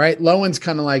plan, right? Lowen's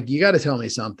kind of like, you got to tell me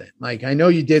something. Like, I know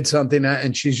you did something.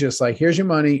 And she's just like, here's your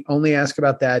money. Only ask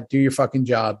about that. Do your fucking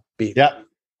job. Beat. Yep.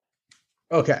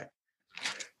 Okay.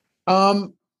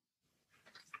 And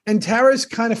Tara's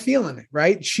kind of feeling it,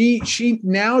 right?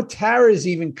 Now Tara's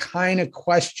even kind of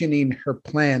questioning her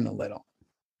plan a little.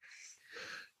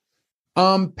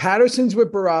 Patterson's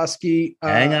with Borowski.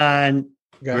 Hang on.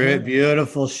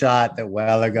 Beautiful shot that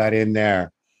Weller got in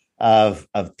there of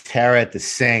Tara at the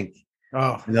sink.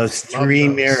 Oh, and those 3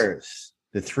 mirrors.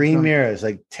 The 3 mirrors.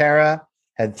 Like Tara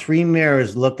had 3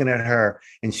 mirrors looking at her,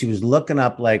 and she was looking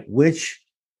up like, which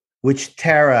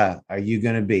Tara are you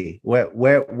going to be?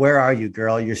 Where are you,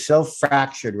 girl? You're so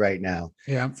fractured right now.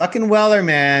 Yeah. Fucking Weller,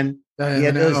 man.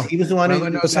 He was the one who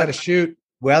knows how to shoot.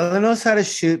 Weller knows how to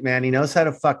shoot, man. He knows how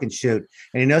to fucking shoot,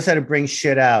 and he knows how to bring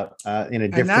shit out in a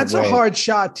different way. And that's a hard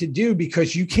shot to do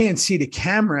because you can't see the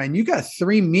camera, and you got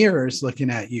 3 mirrors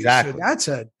looking at you. Exactly.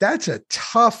 So that's a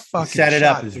tough fucking set it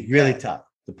shot up is really tough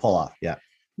to pull off. Yeah.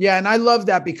 Yeah, and I love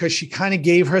that because she kind of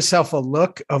gave herself a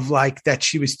look of like that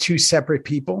she was 2 separate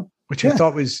people, which I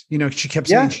thought was, she kept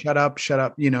saying, shut up. She was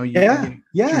talking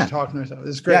to herself.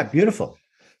 It's great. Yeah, beautiful.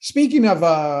 Speaking of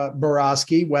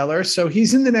Borowski, Weller, so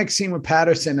he's in the next scene with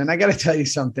Patterson, and I got to tell you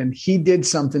something. He did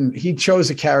something. He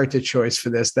chose a character choice for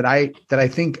this that I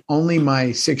think only my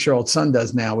 6-year-old son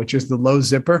does now, which is the low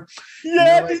zipper.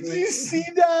 Yeah, did you see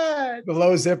that? The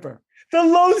low zipper. The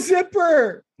low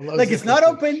zipper. It's not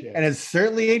open, and it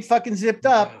certainly ain't fucking zipped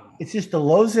up. It's just a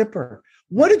low zipper.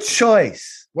 What a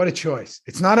choice. What a choice.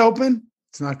 It's not open.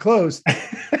 It's not closed,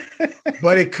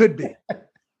 but it could be.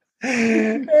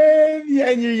 And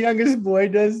your youngest boy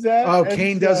does that. Oh,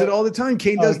 Kane does it all the time.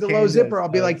 Kane does the low zipper. I'll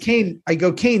be like, Kane,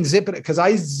 Kane, zip it. Because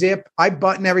I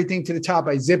button everything to the top.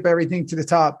 I zip everything to the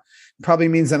top. Probably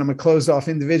means that I'm a closed off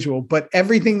individual. But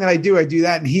everything that I do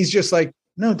that. And he's just like,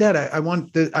 no, Dad, I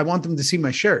want them to see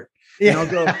my shirt. Yeah.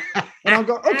 And I'll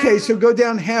go, okay, so go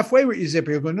down halfway with your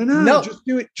zipper. He'll go, no, just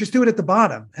do it at the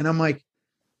bottom. And I'm like,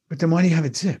 but then why do you have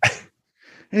it zipped?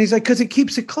 And he's like, because it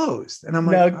keeps it closed. And I'm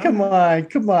like, no, come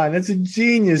on. That's a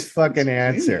genius fucking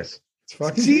answer. It's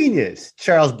fucking genius.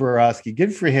 Charles Borowski.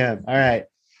 Good for him. All right.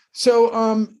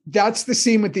 So that's the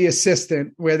scene with the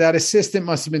assistant, where that assistant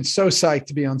must have been so psyched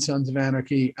to be on Sons of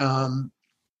Anarchy.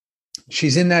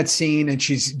 She's in that scene, and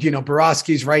she's,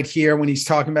 Borowski's right here when he's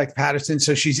talking back to Patterson.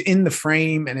 So she's in the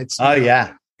frame, and it's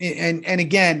yeah. And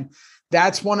again,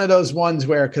 that's one of those ones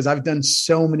where, because I've done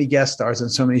so many guest stars on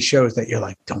so many shows that you're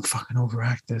like, don't fucking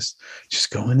overact this.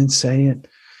 Just go in and say it.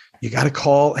 You got to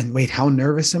call and wait. How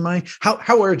nervous am I?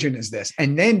 How urgent is this?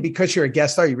 And then because you're a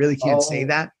guest star, you really can't say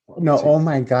that. No. Oh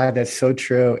my God. That's so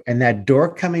true. And that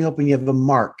door coming open, you have a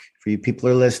mark. For you people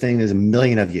who are listening, there's a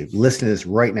million of you. Listen to this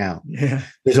right now. Yeah.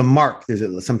 There's a mark.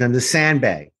 Sometimes a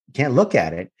sandbag. You can't look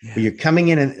at it, but you're coming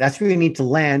in, and that's where you need to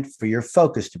land for your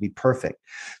focus to be perfect.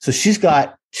 So she's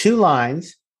got 2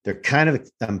 lines. They're kind of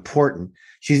important.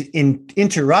 She's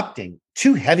interrupting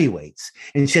 2 heavyweights,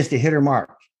 and she has to hit her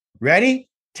mark. Ready?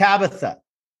 Tabitha,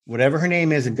 whatever her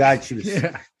name is. And God, she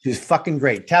was fucking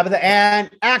great. Tabitha, and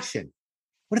action.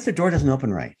 What if the door doesn't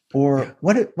open right? Or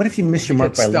what if you miss your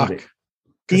mark by a little bit?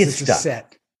 You get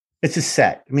stuck. It's a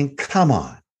set. I mean, come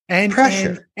on. And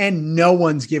pressure. And no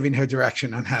one's giving her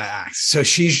direction on how to act. So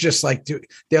she's just like,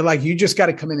 they're like, you just got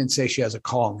to come in and say she has a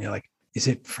call. And they're like, is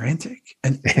it frantic?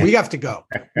 And we have to go.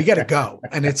 We got to go.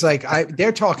 And it's like,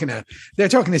 they're talking to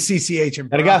CCH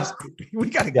and we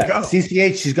got to go.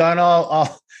 CCH, she's gone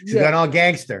all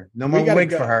gangster. No more wig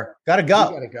for her. Got to go.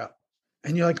 We got to go.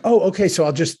 And you're like, oh, okay. So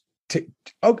I'll just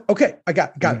okay. I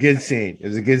got it. Good scene. It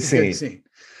was a good scene.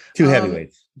 2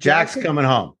 heavyweights. Jack's coming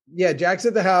home. Yeah, Jack's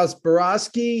at the house.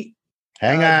 Borowski.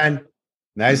 Hang on.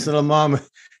 Nice little moment.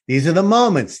 These are the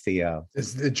moments, Theo. This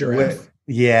is the giraffe.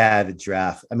 The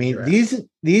giraffe. I mean,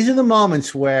 these are the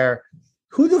moments where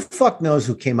who the fuck knows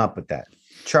who came up with that?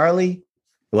 Charlie?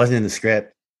 It wasn't in the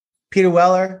script. Peter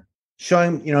Weller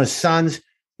showing, his sons.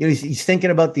 He's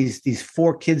thinking about these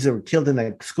 4 kids that were killed in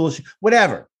the school.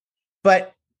 Whatever.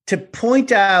 But to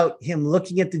point out him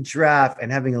looking at the giraffe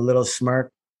and having a little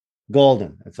smirk,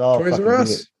 golden. That's all. Toys R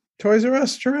Us. Toys R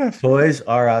Us giraffe. Toys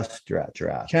R Us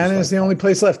giraffe. Canada is the only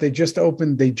place left. They just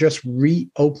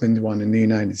reopened one in the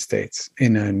United States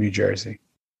in New Jersey.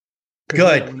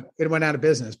 Good. It went out of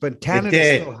business, but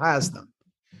Canada still has them,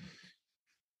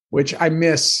 which I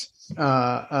miss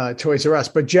Toys R Us.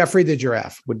 But Jeffrey the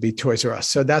giraffe would be Toys R Us.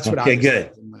 So that's what I was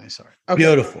thinking when I saw it. Okay.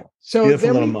 Beautiful. So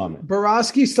beautiful little moment.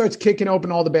 Borowski starts kicking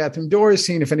open all the bathroom doors,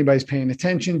 seeing if anybody's paying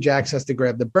attention. Jax has to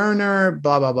grab the burner,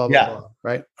 blah, blah, blah, blah, blah.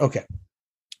 Right? Okay.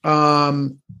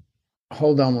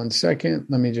 Hold on one second.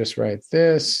 Let me just write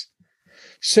this.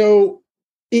 So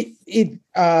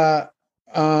hold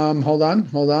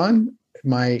on.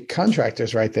 My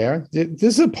contractor's right there. This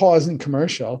is a pause in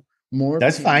commercial.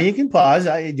 That's fine. You can pause.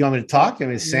 Do you want me to talk? Do you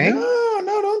want me to sing?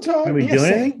 No, don't talk. Are we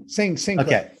doing anything? Sing.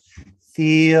 Okay.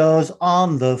 Theo's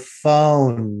on the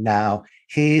phone now.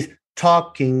 He's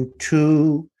talking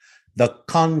to the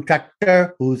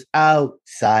contractor who's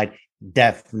outside,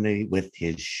 definitely with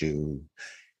his shoe.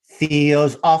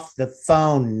 Theo's off the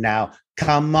phone now.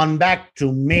 Come on back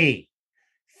to me.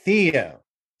 Theo.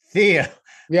 Yeah,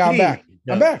 I'm back.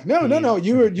 I'm back. No.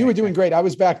 You were doing great. I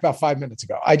was back about 5 minutes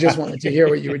ago. I just wanted to hear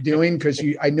what you were doing because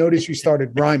I noticed you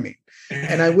started rhyming.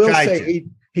 And I will say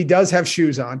he does have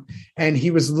shoes on, and he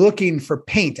was looking for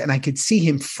paint, and I could see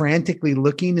him frantically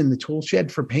looking in the tool shed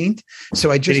for paint.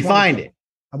 So I just find it.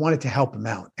 I wanted to help him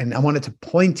out, and I wanted to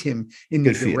point him in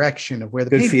the direction of where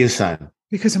the paint. Good for you, son.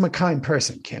 Because I'm a kind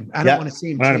person, Kim. I don't want to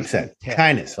see him. 100%.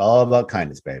 Kindness, all about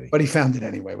kindness, baby. But he found it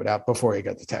anyway before he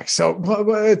got the text. So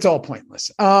it's all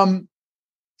pointless.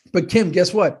 But Kim,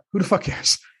 guess what? Who the fuck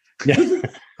cares? Yeah. Who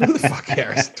the fuck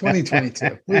cares?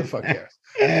 2022. Who the fuck cares?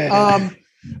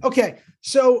 Okay.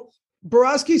 So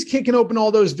Borowski's kicking open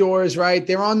all those doors, right?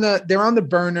 They're on the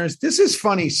burners. This is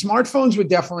funny. Smartphones were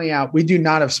definitely out. We do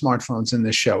not have smartphones in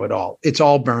this show at all. It's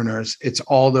all burners. It's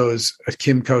all those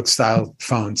Kim Coates style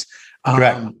phones.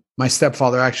 My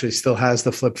stepfather actually still has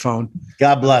the flip phone.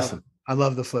 God bless him. I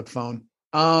love the flip phone.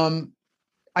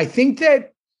 I think that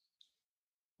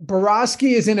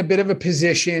Borowski is in a bit of a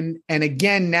position. And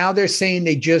again, now they're saying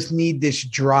they just need this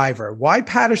driver. Why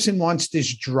Patterson wants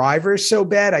this driver so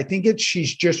bad? I think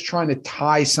she's just trying to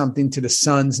tie something to the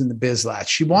Suns and the Bizlats.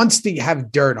 She wants to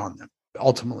have dirt on them,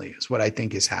 ultimately, is what I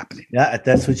think is happening. Yeah,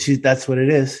 that's what it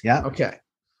is. Yeah. Okay.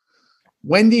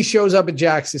 Wendy shows up at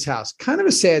Jax's house. Kind of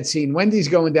a sad scene. Wendy's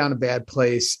going down a bad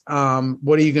place.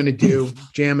 What are you going to do?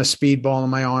 Jam a speedball in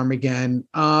my arm again.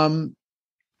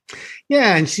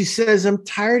 Yeah, and she says, "I'm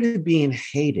tired of being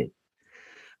hated."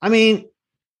 I mean,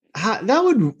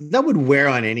 that would wear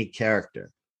on any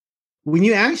character. When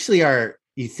you actually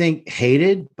you think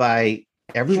hated by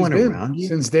everyone around you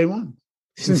since day one.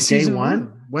 Since day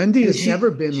one, Wendy has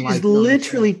never been like. She's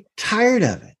literally tired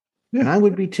of it. Yeah. And I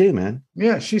would be too, man.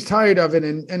 Yeah, she's tired of it.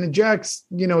 And Jax,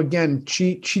 again,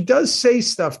 she does say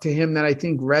stuff to him that I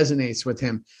think resonates with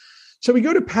him. So we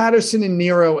go to Patterson and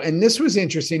Nero, and this was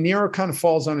interesting. Nero kind of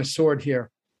falls on his sword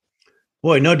here.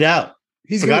 Boy, no doubt.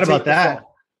 He's forgot about that.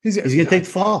 He's going to take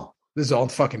the fall. This is all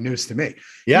fucking news to me.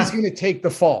 Yeah. He's going to take the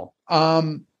fall.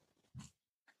 Because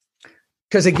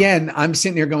again, I'm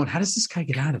sitting here going, how does this guy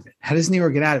get out of it? How does Nero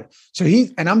get out of it? So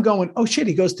I'm going, oh shit,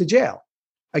 he goes to jail.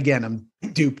 Again, I'm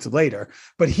duped later,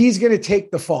 but he's going to take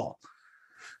the fall.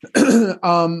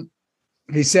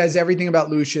 He says everything about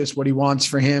Lucius, what he wants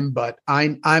for him, but I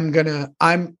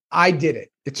did it.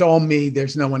 It's all me.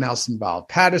 There's no one else involved.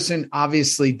 Patterson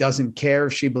obviously doesn't care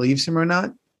if she believes him or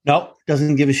not. Nope.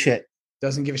 Doesn't give a shit.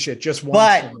 Doesn't give a shit. Just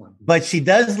wants someone. But she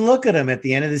does look at him at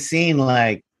the end of the scene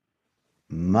like,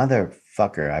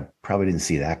 motherfucker, I probably didn't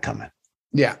see that coming.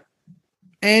 Yeah.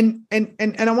 And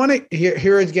I want to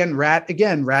hear again, Rat.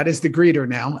 Again, Rat is the greeter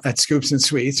now at Scoops and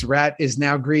Sweets. Rat is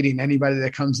now greeting anybody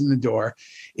that comes in the door.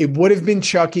 It would have been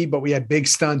Chucky, but we had big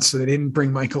stunts, so they didn't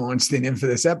bring Michael Ornstein in for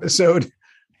this episode.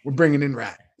 We're bringing in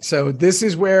Rat. So this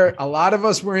is where a lot of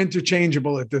us were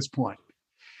interchangeable at this point.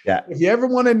 Yeah. If you ever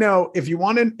want to know, if you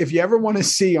ever want to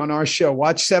see on our show,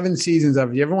 watch 7 seasons of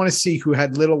it. If you ever want to see who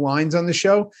had little lines on the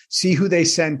show, see who they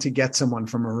sent to get someone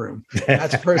from a room.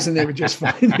 That's a person they would just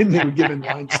find and they were giving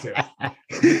lines to.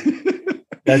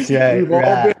 That's right.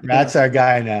 Rat's our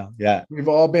guy now. Yeah. We've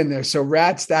all been there. So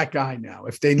Rat's that guy now.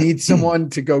 If they need someone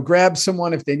to go grab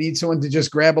someone, if they need someone to just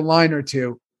grab a line or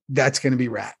two, that's going to be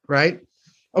Rat, right?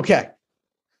 Okay.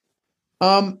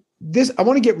 I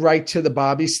want to get right to the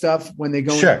Bobby stuff when they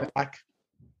go in the back.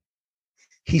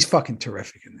 He's fucking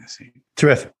terrific in this scene.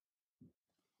 Terrific.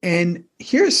 And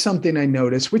here's something I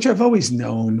noticed, which I've always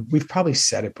known. We've probably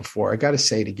said it before. I got to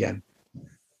say it again.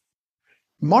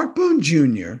 Mark Boone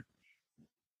Jr.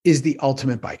 is the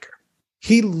ultimate biker.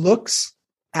 He looks,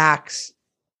 acts,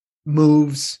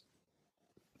 moves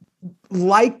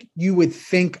like you would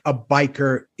think a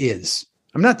biker is.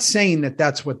 I'm not saying that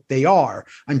that's what they are.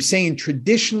 I'm saying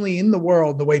traditionally in the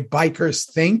world, the way bikers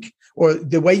think, or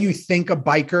the way you think a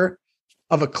biker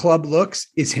of a club looks,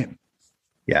 is him.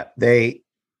 Yeah, they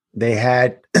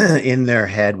had in their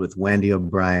head with Wendy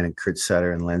O'Brien and Kurt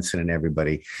Sutter and Lenson and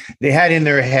everybody, they had in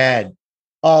their head,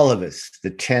 all of us, the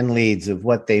 10 leads of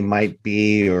what they might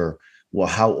be, or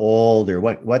how old, or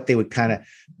what they would kind of,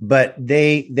 but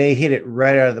they hit it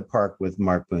right out of the park with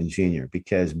Mark Boone Jr.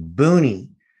 because Booney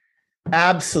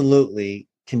absolutely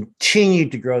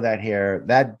continued to grow that hair,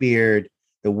 that beard.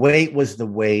 The weight was the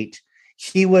weight.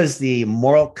 He was the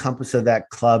moral compass of that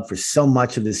club for so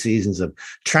much of the seasons of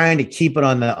trying to keep it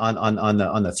on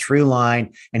the through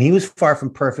line. And he was far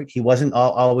from perfect. He wasn't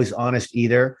always honest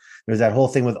either. There's that whole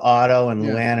thing with Otto and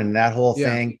Luann and that whole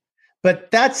thing.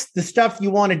 But that's the stuff you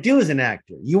want to do as an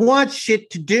actor. You want shit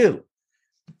to do.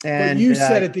 And you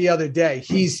said it the other day.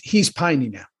 He's Piney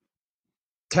now.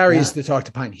 Terry used to talk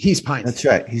to Piney. He's Piney. That's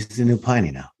right. He's the new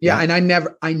Piney now. Yeah. And I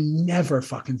never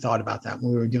fucking thought about that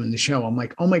when we were doing the show. I'm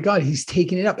like, oh my God, he's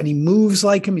taking it up, and he moves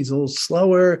like him. He's a little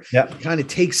slower. Yeah. He kind of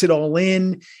takes it all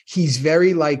in. He's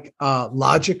very like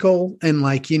logical and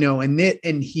like,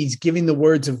 and he's giving the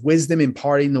words of wisdom,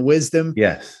 imparting the wisdom.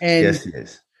 Yes. Yes, he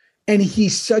is. And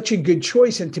he's such a good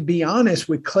choice. And to be honest,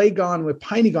 with Clay gone, with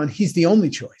Piney gone, he's the only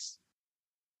choice.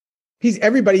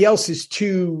 Everybody else is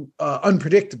too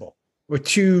unpredictable. Or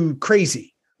too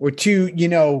crazy, or too,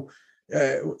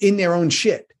 in their own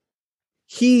shit.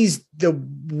 He's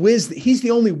the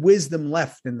only wisdom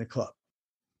left in the club.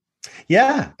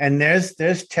 Yeah. And there's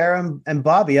Tara and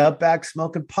Bobby out back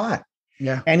smoking pot.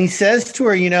 Yeah. And he says to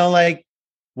her, like,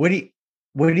 what are you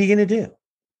going to do?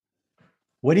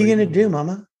 What are you going to do,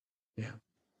 mama? Yeah.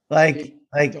 Like,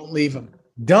 don't leave him.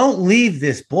 Don't leave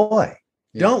this boy.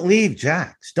 Yeah. Don't leave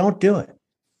Jax. Don't do it.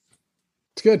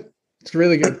 It's good. It's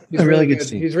really good. He's really good.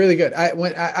 He's really good.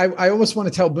 I almost want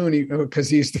to tell Booney, because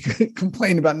he used to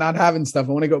complain about not having stuff.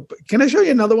 I want to go, can I show you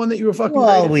another one that you were fucking?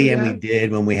 Well, we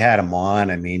did when we had him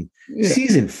on. I mean,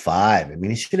 season 5. I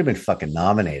mean, he should have been fucking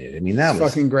nominated. I mean, that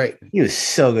was fucking great. He was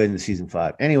so good in season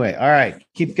 5. Anyway, all right,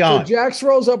 keep going. So Jax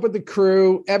rolls up with the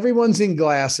crew. Everyone's in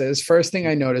glasses. First thing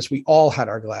I noticed, we all had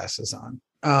our glasses on.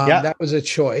 That was a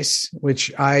choice,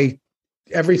 which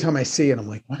every time I see it, I'm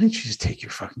like, why don't you just take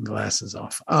your fucking glasses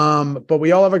off? But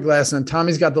we all have our glasses on.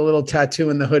 Tommy's got the little tattoo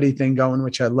and the hoodie thing going,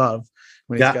 which I love.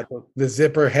 When he's got the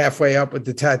zipper halfway up with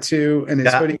the tattoo and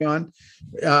his hoodie on.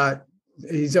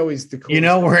 He's always the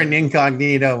coolest. We're in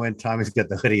incognito when Tommy's got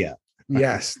the hoodie up.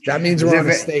 Yes. That means we're on a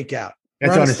stakeout.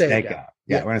 That's on a stakeout.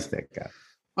 Yeah, we're on a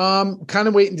stakeout. Kind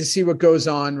of waiting to see what goes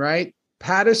on, right?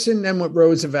 Patterson then with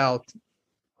Roosevelt.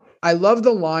 I love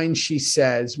the line she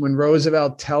says when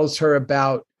Roosevelt tells her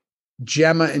about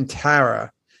Gemma and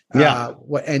Tara. Yeah.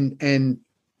 And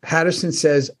Patterson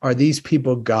says, "Are these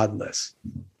people godless?"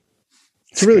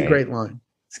 It's a really great line.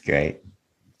 It's great.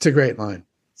 It's a great line.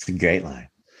 It's a great line.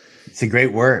 It's a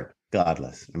great word,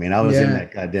 godless. I mean, I was in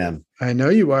that goddamn. I know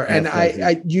you are. And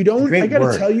I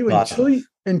got to tell you,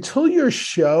 until your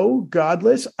show,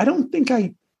 Godless, I don't think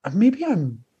I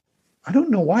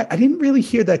don't know why. I didn't really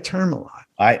hear that term a lot.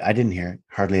 I didn't hear it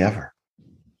hardly ever.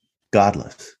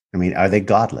 Godless. I mean, are they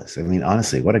godless? I mean,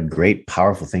 honestly, what a great,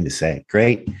 powerful thing to say.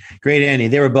 Great, Andy.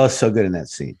 They were both so good in that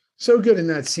scene. So good in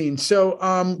that scene.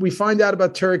 So we find out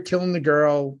about Turk killing the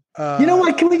girl. You know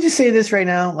what? Can we just say this right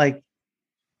now? Like,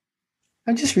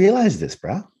 I just realized this,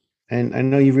 bro. And I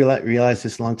know you realized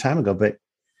this a long time ago, but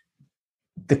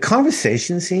the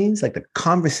conversation scenes are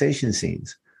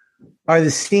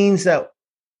the scenes that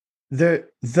they're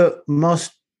the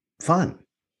most fun.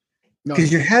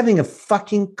 Because you're having a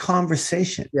fucking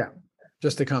conversation. Yeah.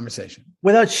 Just a conversation.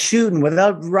 Without shooting,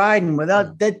 without riding,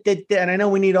 without that. And I know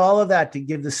we need all of that to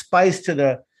give the spice to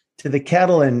the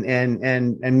kettle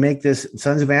and make this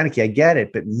Sons of Anarchy. I get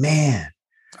it, but man.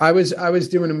 I was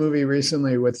doing a movie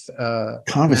recently with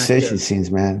conversation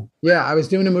scenes, man. Yeah, I was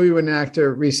doing a movie with an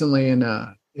actor recently, and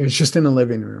it was just in the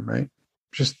living room, right?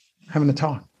 Just having a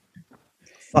talk.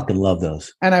 Fucking love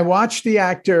those. And I watched the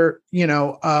actor,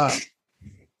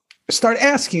 start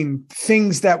asking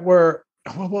things that were,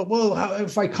 well,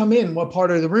 if I come in, what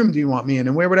part of the room do you want me in?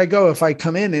 And where would I go if I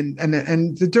come in?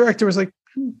 And the director was like,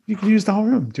 you can use the whole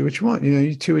room, do what you want.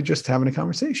 You two are just having a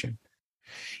conversation.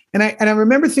 And I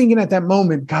remember thinking at that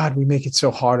moment, God, we make it so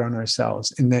hard on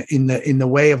ourselves in the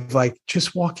way of like,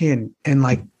 just walk in and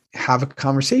like have a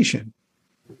conversation.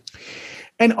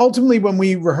 And ultimately, when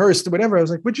we rehearsed or whatever, I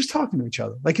was like, we're just talking to each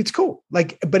other. Like, it's cool.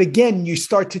 Like, but again, you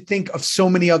start to think of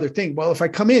so many other things. Well, if I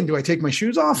come in, do I take my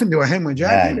shoes off and do I hang my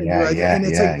jacket? And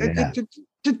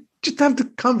it's just have the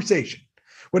conversation.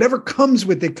 Whatever comes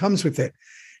with it, comes with it.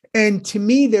 And to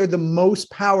me, they're the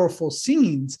most powerful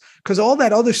scenes because all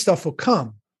that other stuff will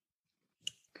come.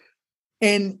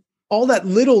 And all that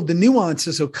the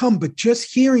nuances will come, but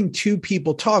just hearing two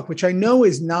people talk, which I know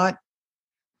is not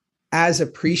as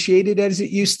appreciated as it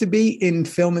used to be in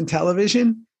film and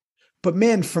television. But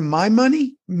man, for my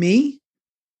money,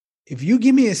 if you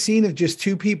give me a scene of just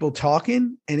two people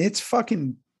talking and it's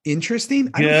fucking interesting,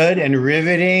 good and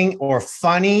riveting or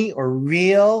funny or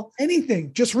real,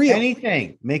 anything, just real,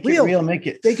 anything, make it real, make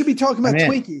it. They could be talking about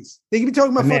Twinkies. They could be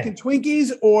talking about fucking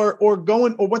Twinkies or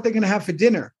going or what they're going to have for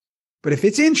dinner. But if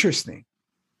it's interesting,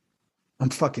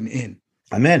 I'm fucking in.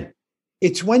 I'm in.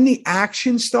 It's when the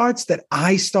action starts that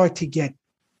I start to get,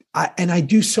 and I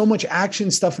do so much action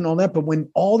stuff and all that, but when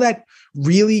all that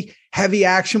really heavy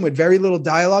action with very little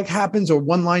dialogue happens or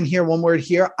one line here, one word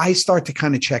here, I start to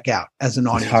kind of check out as an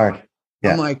audience. It's hard.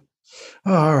 Yeah. I'm like,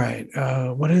 oh, all right,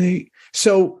 what are they?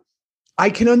 So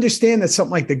I can understand that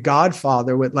something like The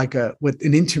Godfather with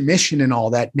an intermission and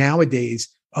all that nowadays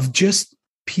of just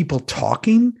people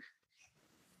talking,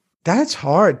 that's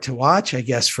hard to watch, I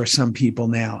guess, for some people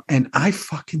now. And I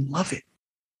fucking love it.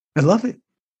 I love it.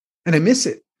 And I miss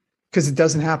it because it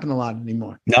doesn't happen a lot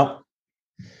anymore. No.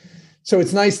 So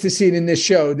it's nice to see it in this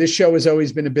show. This show has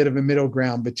always been a bit of a middle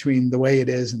ground between the way it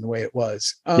is and the way it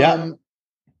was. Yeah.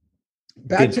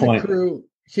 Back Good to point. The crew.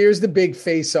 Here's the big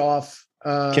face off.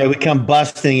 Okay, we come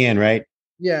busting in, right?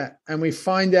 Yeah. And we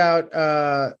find out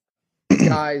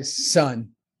Guy's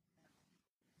son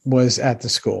was at the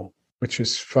school, which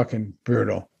was fucking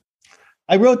brutal.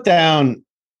 I wrote down,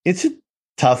 it's a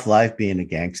tough life being a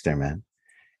gangster, man.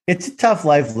 It's a tough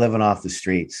life living off the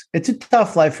streets. It's a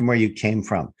tough life from where you came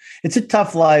from. It's a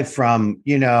tough life from,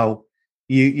 you're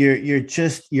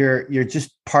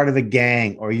just part of a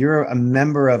gang or you're a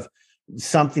member of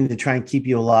something to try and keep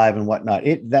you alive and whatnot.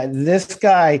 This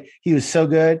guy, he was so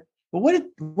good. But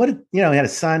he had a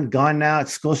son gone now at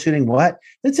school shooting. What?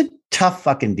 That's a tough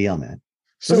fucking deal, man.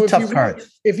 So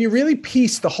if you really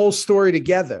piece the whole story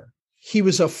together, he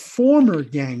was a former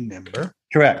gang member.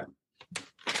 Correct.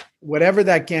 Whatever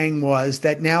that gang was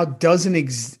that now doesn't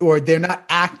exist or they're not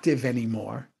active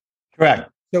anymore.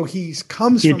 Correct. So he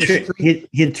comes from a street.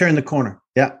 He had turned the corner.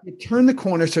 Yeah. He turned the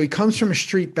corner. So he comes from a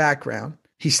street background.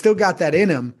 He's still got that in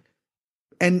him.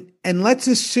 And let's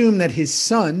assume that his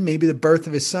son, maybe the birth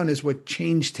of his son is what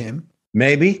changed him.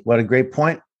 Maybe. What a great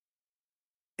point.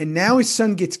 And now his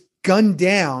son gets gunned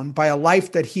down by a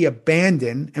life that he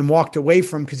abandoned and walked away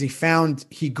from because he found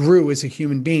he grew as a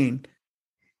human being.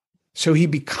 So he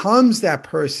becomes that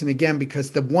person again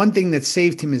because the one thing that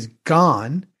saved him is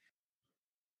gone.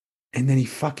 And then he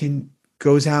fucking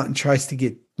goes out and tries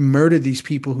to murder these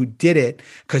people who did it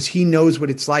because he knows what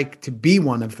it's like to be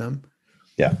one of them.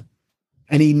 Yeah.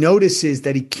 And he notices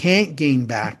that he can't gain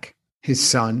back his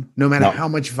son, no matter how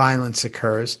much violence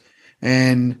occurs.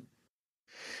 And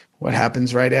what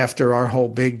happens right after our whole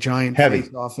big giant heavy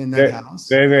face off in that house?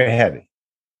 Very, very heavy.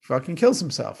 Fucking kills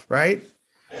himself, right?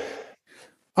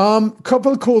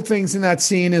 Couple of cool things in that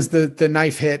scene is the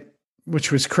knife hit,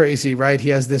 which was crazy, right? He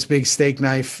has this big steak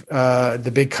knife,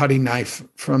 the big cutting knife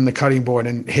from the cutting board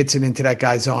and hits it into that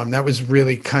guy's arm. That was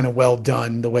really kind of well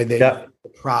done, the way they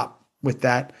prop with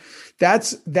that.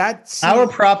 That's our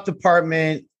prop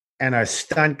department and our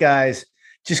stunt guys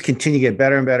just continue to get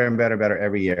better and better and better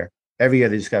every year. Every year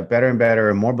they just got better and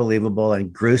better and more believable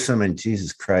and gruesome and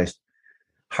Jesus Christ.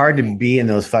 Hard to be in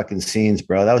those fucking scenes,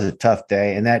 bro. That was a tough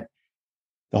day. And the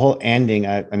whole ending,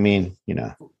 I mean,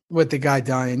 with the guy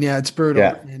dying. Yeah, it's brutal.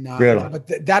 Yeah, and, brutal.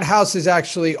 But that house is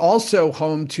actually also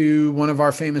home to one of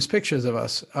our famous pictures of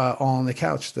us all on the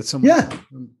couch that someone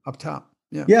from up top.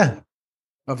 Yeah. Yeah.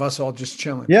 Of us all just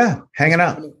chilling. Yeah. Hanging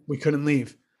out. We couldn't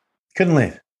leave. Couldn't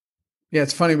leave. Yeah,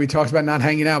 it's funny. We talked about not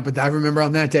hanging out, but I remember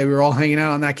on that day we were all hanging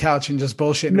out on that couch and just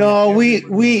bullshitting. No, we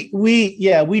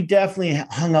definitely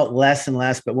hung out less and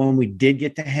less. But when we did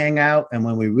get to hang out and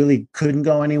when we really couldn't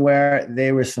go anywhere,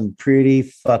 they were some pretty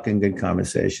fucking good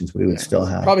conversations we would still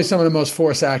have. Probably some of the most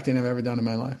forced acting I've ever done in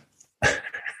my life.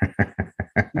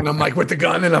 And I'm like with the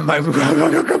gun and I'm like, go.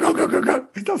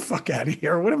 Get the fuck out of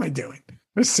here. What am I doing?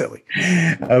 It's silly.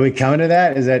 Are we coming to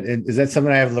that? Is that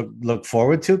something I have look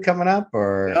forward to coming up?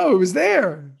 Or no, it was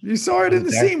there. You saw it in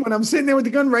the scene when I'm sitting there with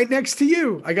the gun right next to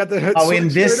you. I got the in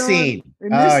this scene.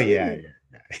 Yeah.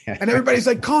 And everybody's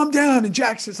like, calm down. And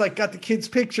Jackson's like got the kid's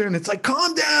picture and it's like,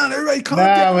 calm down. Everybody calm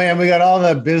down. Man, we got all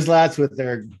the bizlats with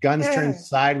their guns turned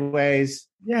sideways.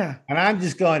 Yeah. And I'm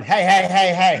just going,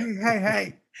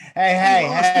 hey. He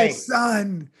lost his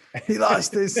son. He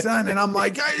lost his son. And I'm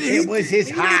like, it was his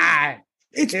heart.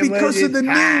 It's because of the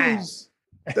news.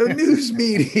 The news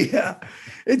media.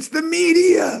 It's the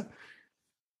media.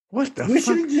 What the We fuck?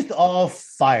 should have just all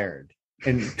fired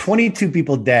and 22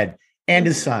 people dead and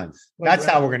his sons. That's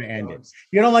how we're going to end it.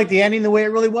 You don't like the ending the way it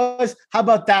really was? How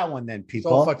about that one then,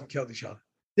 people? All fucking killed each other.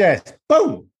 Yes.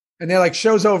 Boom. And they're like,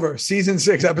 show's over. Season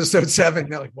 6, episode 7.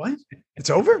 They're like, what?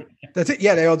 It's over? That's it?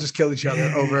 Yeah, they all just killed each other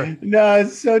over. No,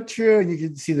 it's so true. And you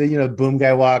can see the, boom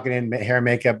guy walking in, hair and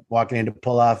makeup, walking in to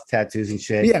pull off tattoos and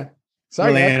shit. Yeah.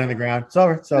 Sorry. Laying on the ground. It's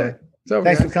over. It's over. Yeah, it's over.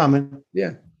 Thanks for coming.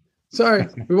 Yeah. Sorry.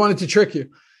 We wanted to trick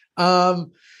you.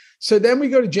 So then we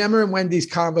go to Gemma and Wendy's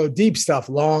combo, deep stuff,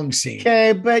 long scene.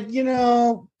 Okay, but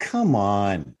come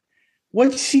on.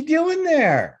 What's she doing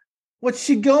there? What's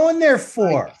she going there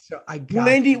for?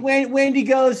 Wendy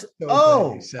goes,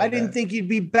 I didn't think you'd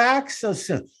be back so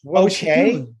soon. What was she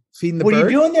doing? Feeding the bird? What are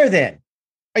you doing there then?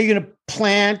 Are you going to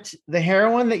plant the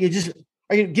heroin that are you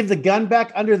going to give the gun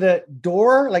back under the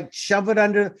door? Like shove it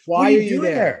under? Why are you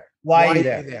there? Why are you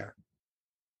there?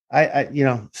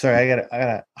 Sorry, I got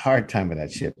a hard time with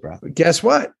that shit, bro. But guess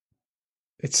what?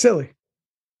 It's silly.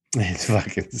 It's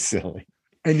fucking silly.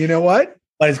 And you know what?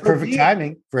 But it's perfect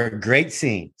timing for a great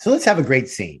scene. So let's have a great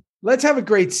scene. Let's have a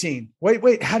great scene.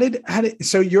 Wait, how did,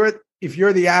 so if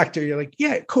you're the actor, you're like,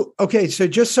 yeah, cool. Okay. So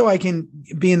just so I can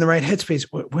be in the right headspace,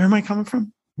 where am I coming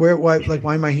from?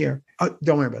 Why am I here? Oh,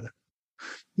 don't worry about that.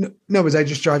 No, was I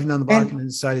just driving down the block and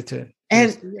decided to.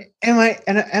 And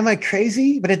am I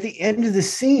crazy? But at the end of the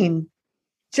scene,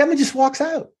 Gemma just walks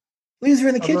out, leaves her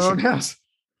in the kitchen. Her own house.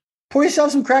 Pour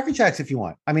yourself some Cracker Jacks if you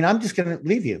want. I mean, I'm just going to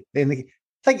leave you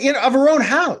of her own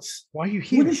house. Why are you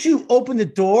here? Wouldn't you open the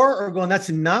door or going, that's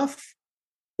enough?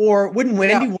 Or wouldn't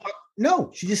Wendy walk?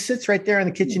 No, she just sits right there on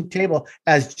the kitchen table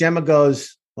as Gemma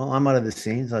goes, well, I'm out of the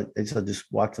scene. So I'll just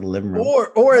walk to the living room.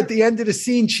 Or at the end of the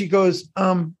scene, she goes,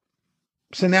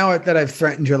 so now that I've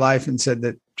threatened your life and said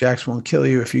that Jax won't kill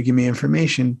you if you give me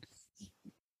information,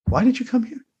 why did you come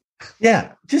here?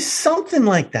 Yeah, just something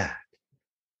like that.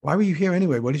 Why were you here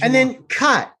anyway? What did you want? Then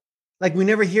cut. Like we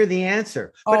never hear the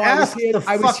answer. But I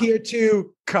was here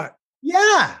to cut.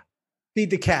 Yeah. Feed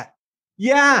the cat.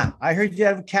 Yeah. I heard you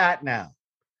have a cat now.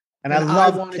 And I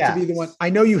wanted to be the one.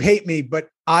 I know you hate me, but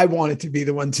I wanted to be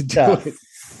the one to do it.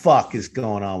 Fuck is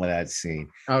going on with that scene?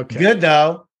 Okay. Good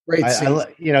though. Great scene.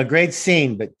 Great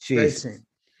scene, but geez. Great scene.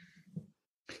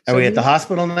 Are we at the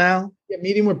hospital now? Yeah,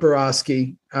 meeting with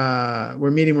Borowski.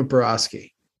 We're meeting with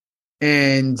Borowski.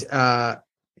 And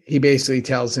he basically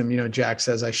tells him, Jack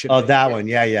says I should. Oh, that one.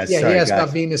 Yeah. Yeah, sorry, he asked about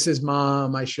Venus's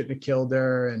mom. I shouldn't have killed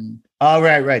her. And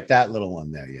right. That little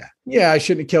one there. Yeah. Yeah, I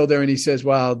shouldn't have killed her. And he says,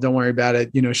 well, don't worry about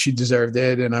it. She deserved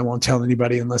it. And I won't tell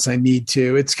anybody unless I need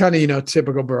to. It's kind of,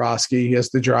 typical Borowski. He has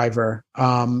the driver.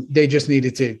 They just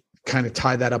needed to kind of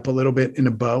tie that up a little bit in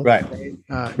a bow. Right.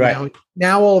 Right.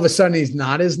 Now all of a sudden he's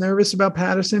not as nervous about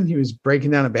Patterson. He was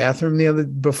breaking down a bathroom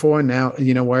before. Now,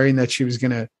 worrying that she was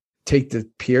going to take the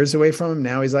peers away from him.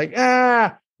 Now he's like,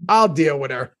 I'll deal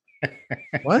with her.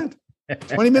 What?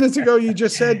 20 minutes ago, you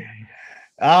just said,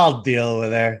 I'll deal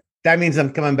with her. That means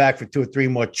I'm coming back for 2 or 3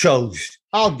 more shows.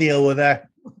 I'll deal with her.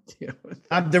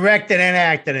 I'm directing and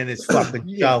acting in this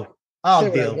fucking show.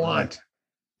 I'll deal with it.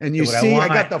 And you see, I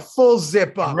got the full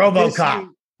zip up. RoboCop.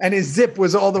 And his zip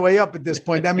was all the way up at this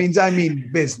point. That means I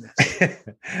mean business.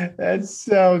 That's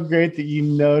so great that you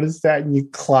noticed that and you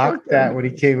clocked that when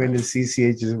he came into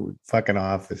CCH's fucking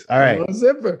office. All right.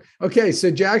 Zipper. Okay, so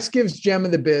Jax gives Gemma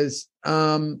the biz.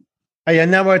 Now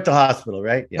we're at the hospital,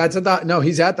 right? Yeah. No,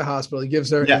 he's at the hospital. He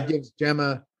gives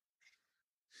Gemma,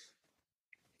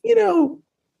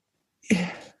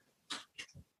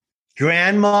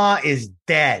 Grandma is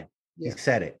dead. Yeah. You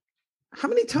said it. How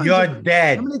many times? You're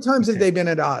dead. How many times have they been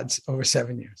at odds over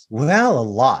 7 years? Well, a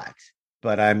lot.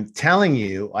 But I'm telling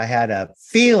you, I had a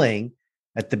feeling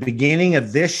at the beginning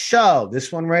of this show,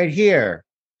 this one right here,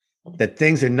 that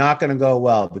things are not going to go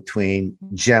well between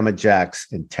Gemma, Jax,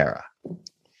 and Tara.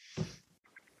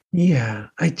 Yeah,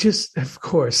 of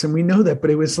course. And we know that, but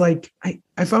it was like,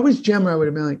 if I was Gemma, I would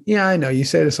have been like, yeah, I know. You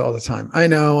say this all the time. I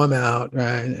know I'm out.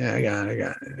 Right. Yeah, I got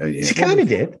it. Yeah. She kind of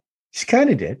did. She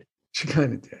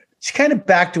kind of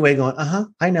backed away going,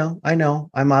 I know.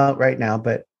 I'm out right now,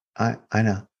 but I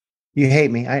know. You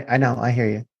hate me. I know. I hear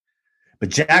you. But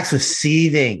Jax was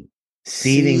seething.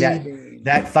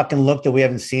 That fucking look that we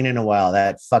haven't seen in a while,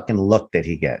 that fucking look that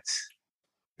he gets.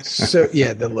 So,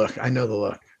 yeah, the look. I know the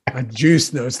look.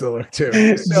 Juice knows the look, too.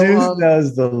 Juice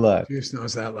knows the look. Juice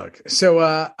knows that look.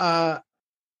 So,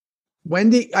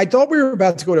 Wendy, I thought we were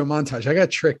about to go to a montage. I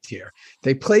got tricked here.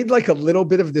 They played like a little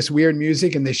bit of this weird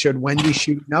music and they showed Wendy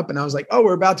shooting up. And I was like, oh,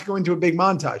 we're about to go into a big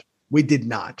montage. We did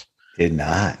not. Did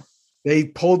not. They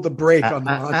pulled the brake on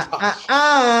the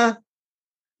montage.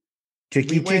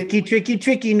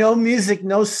 Tricky. No music,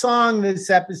 no song this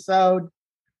episode.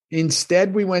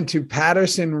 Instead, we went to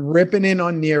Patterson ripping in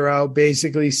on Nero,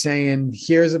 basically saying,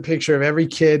 here's a picture of every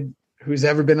kid who's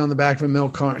ever been on the back of a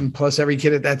milk carton, plus every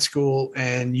kid at that school,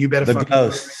 and you better fucking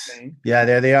ghosts. Yeah,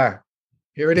 there they are.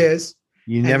 Here it is.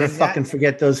 You never fucking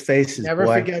forget those faces. Never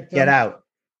forget them. Get out.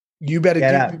 You better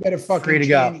you better fucking free to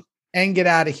go and get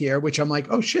out of here. Which I'm like,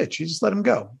 oh shit, she just let him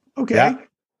go. Okay.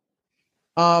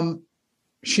 Yeah.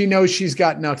 She knows she's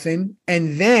got nothing,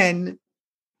 and then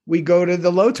we go to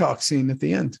the low talk scene at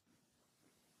the end,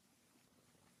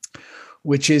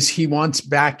 which is he wants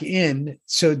back in.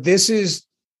 So this is,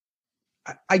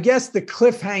 I guess, the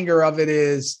cliffhanger of it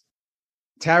is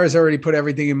Tara's already put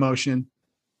everything in motion.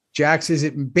 Jax is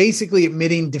basically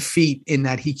admitting defeat in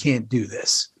that he can't do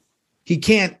this. He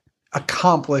can't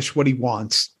accomplish what he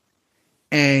wants.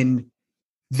 And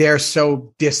they're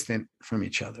so distant from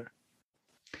each other.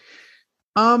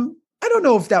 I don't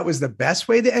know if that was the best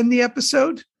way to end the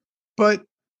episode, but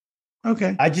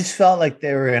okay. I just felt like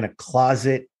they were in a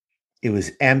closet. It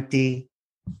was empty.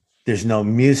 There's no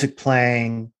music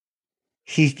playing.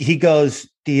 He goes,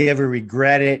 do you ever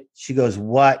regret it? She goes,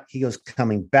 what? He goes,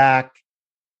 coming back.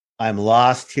 I'm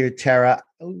lost here, Tara.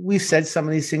 We've said some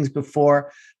of these things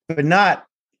before, but not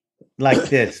like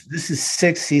this. This is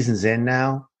 6 seasons in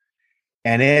now,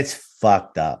 and it's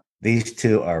fucked up. These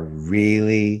two are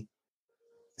really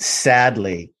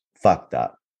sadly fucked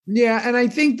up. Yeah, and I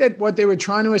think that what they were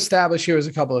trying to establish here was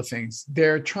a couple of things.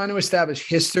 They're trying to establish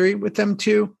history with them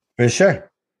too. For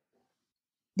sure.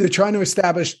 They're trying to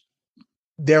establish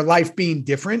their life being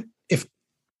different if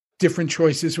different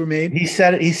choices were made. He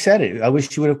said it. I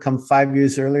wish you would have come 5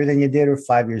 years earlier than you did, or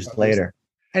 5 years later.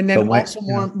 And then also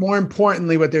more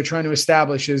importantly, what they're trying to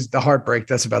establish is the heartbreak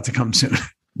that's about to come soon.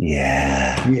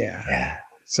 Yeah.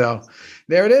 So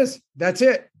there it is. That's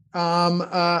it.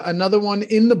 Another one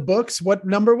in the books. What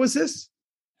number was this?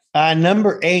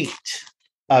 Number 8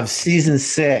 of season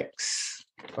 6.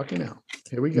 Fucking hell.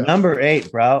 Here we go. Number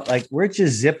 8, bro. Like, we're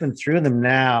just zipping through them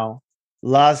now.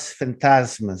 Los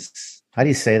Fantasmas. How do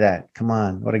you say that? Come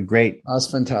on. What a great.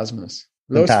 Los Fantasmas.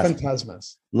 Los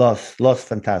Fantasmas. Los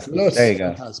Fantasmas. There you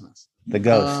go. Fantasmas. The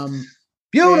ghost.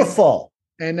 Beautiful.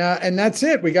 And that's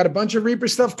it. We got a bunch of Reaper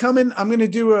stuff coming. I'm going to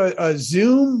do a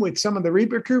Zoom with some of the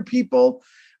Reaper crew people.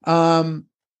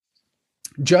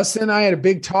 Justin and I had a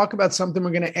big talk about something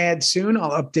we're going to add soon.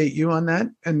 I'll update you on that.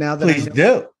 And now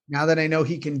that now that I know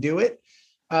he can do it,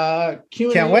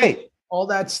 Q&A, can't wait. All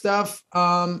that stuff.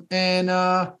 We're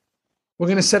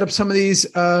going to set up some of these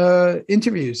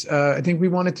interviews. I think we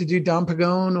wanted to do Dom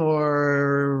Pagone,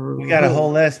 or we got a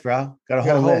whole list, bro. Got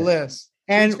a whole list.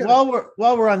 And while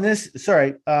we're on this,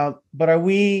 sorry, but are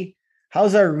we?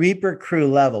 How's our Reaper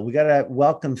crew level? We got to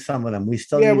welcome some of them. We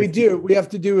do. We have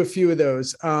to do a few of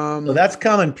those. So that's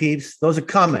coming, peeps. Those are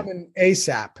coming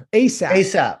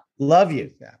ASAP. Love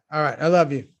you. All right, I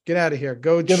love you. Get out of here.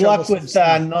 Go. Good luck with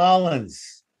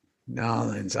Nolans.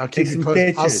 I'll keep you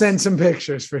posted. I'll send some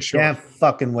pictures for sure. Can't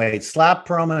fucking wait. Slap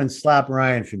Promo and slap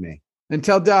Ryan for me. And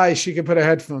tell Di she can put her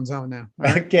headphones on now.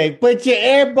 Right? Okay, put your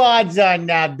earbuds on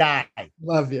now, Di.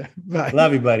 Love you. Bye.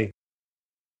 Love you, buddy.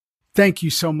 Thank you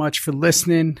so much for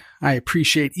listening. I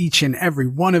appreciate each and every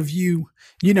one of you.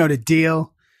 You know the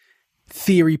deal.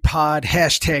 TheoryPod,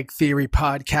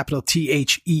 #TheoryPod, capital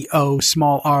THEO,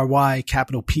 small RY,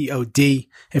 capital POD.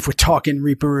 If we're talking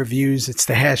Reaper reviews, it's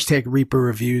the #Reaper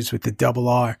reviews with the double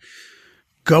R.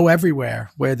 Go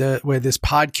everywhere where this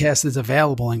podcast is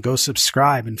available and go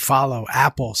subscribe and follow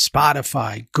Apple,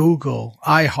 Spotify, Google,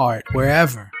 iHeart,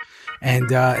 wherever. And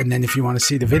then if you want to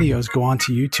see the videos, go on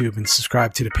to YouTube and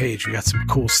subscribe to the page. We got some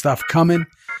cool stuff coming.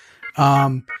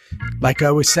 Like I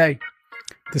always say,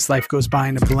 this life goes by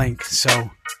in a blink. So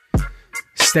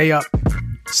stay up,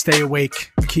 stay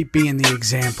awake, keep being the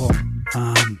example.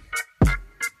 And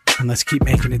let's keep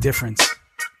making a difference.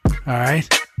 All right?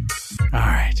 All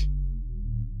right.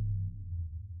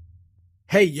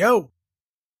 Hey, yo.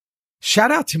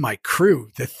 Shout out to my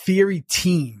crew, the Theory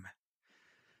team.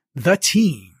 The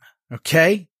team.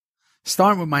 Okay?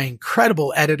 Starting with my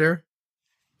incredible editor,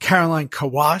 Caroline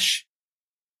Kawash,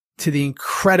 to the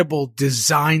incredible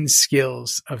design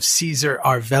skills of Cesar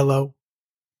Arvello,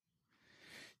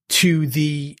 to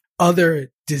the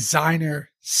other designer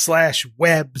 /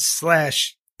 web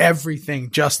 /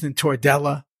 everything, Justin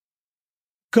Tordella.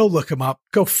 Go look them up.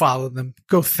 Go follow them.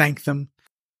 Go thank them.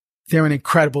 They're an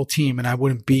incredible team, and I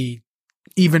wouldn't be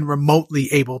even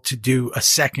remotely able to do a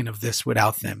second of this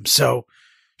without them. So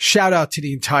shout out to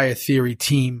the entire Theory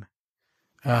team,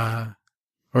 or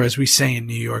as we say in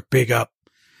New York, big up.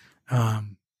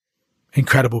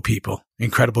 Incredible people,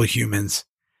 incredible humans,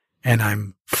 and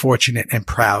I'm fortunate and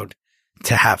proud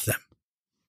to have them.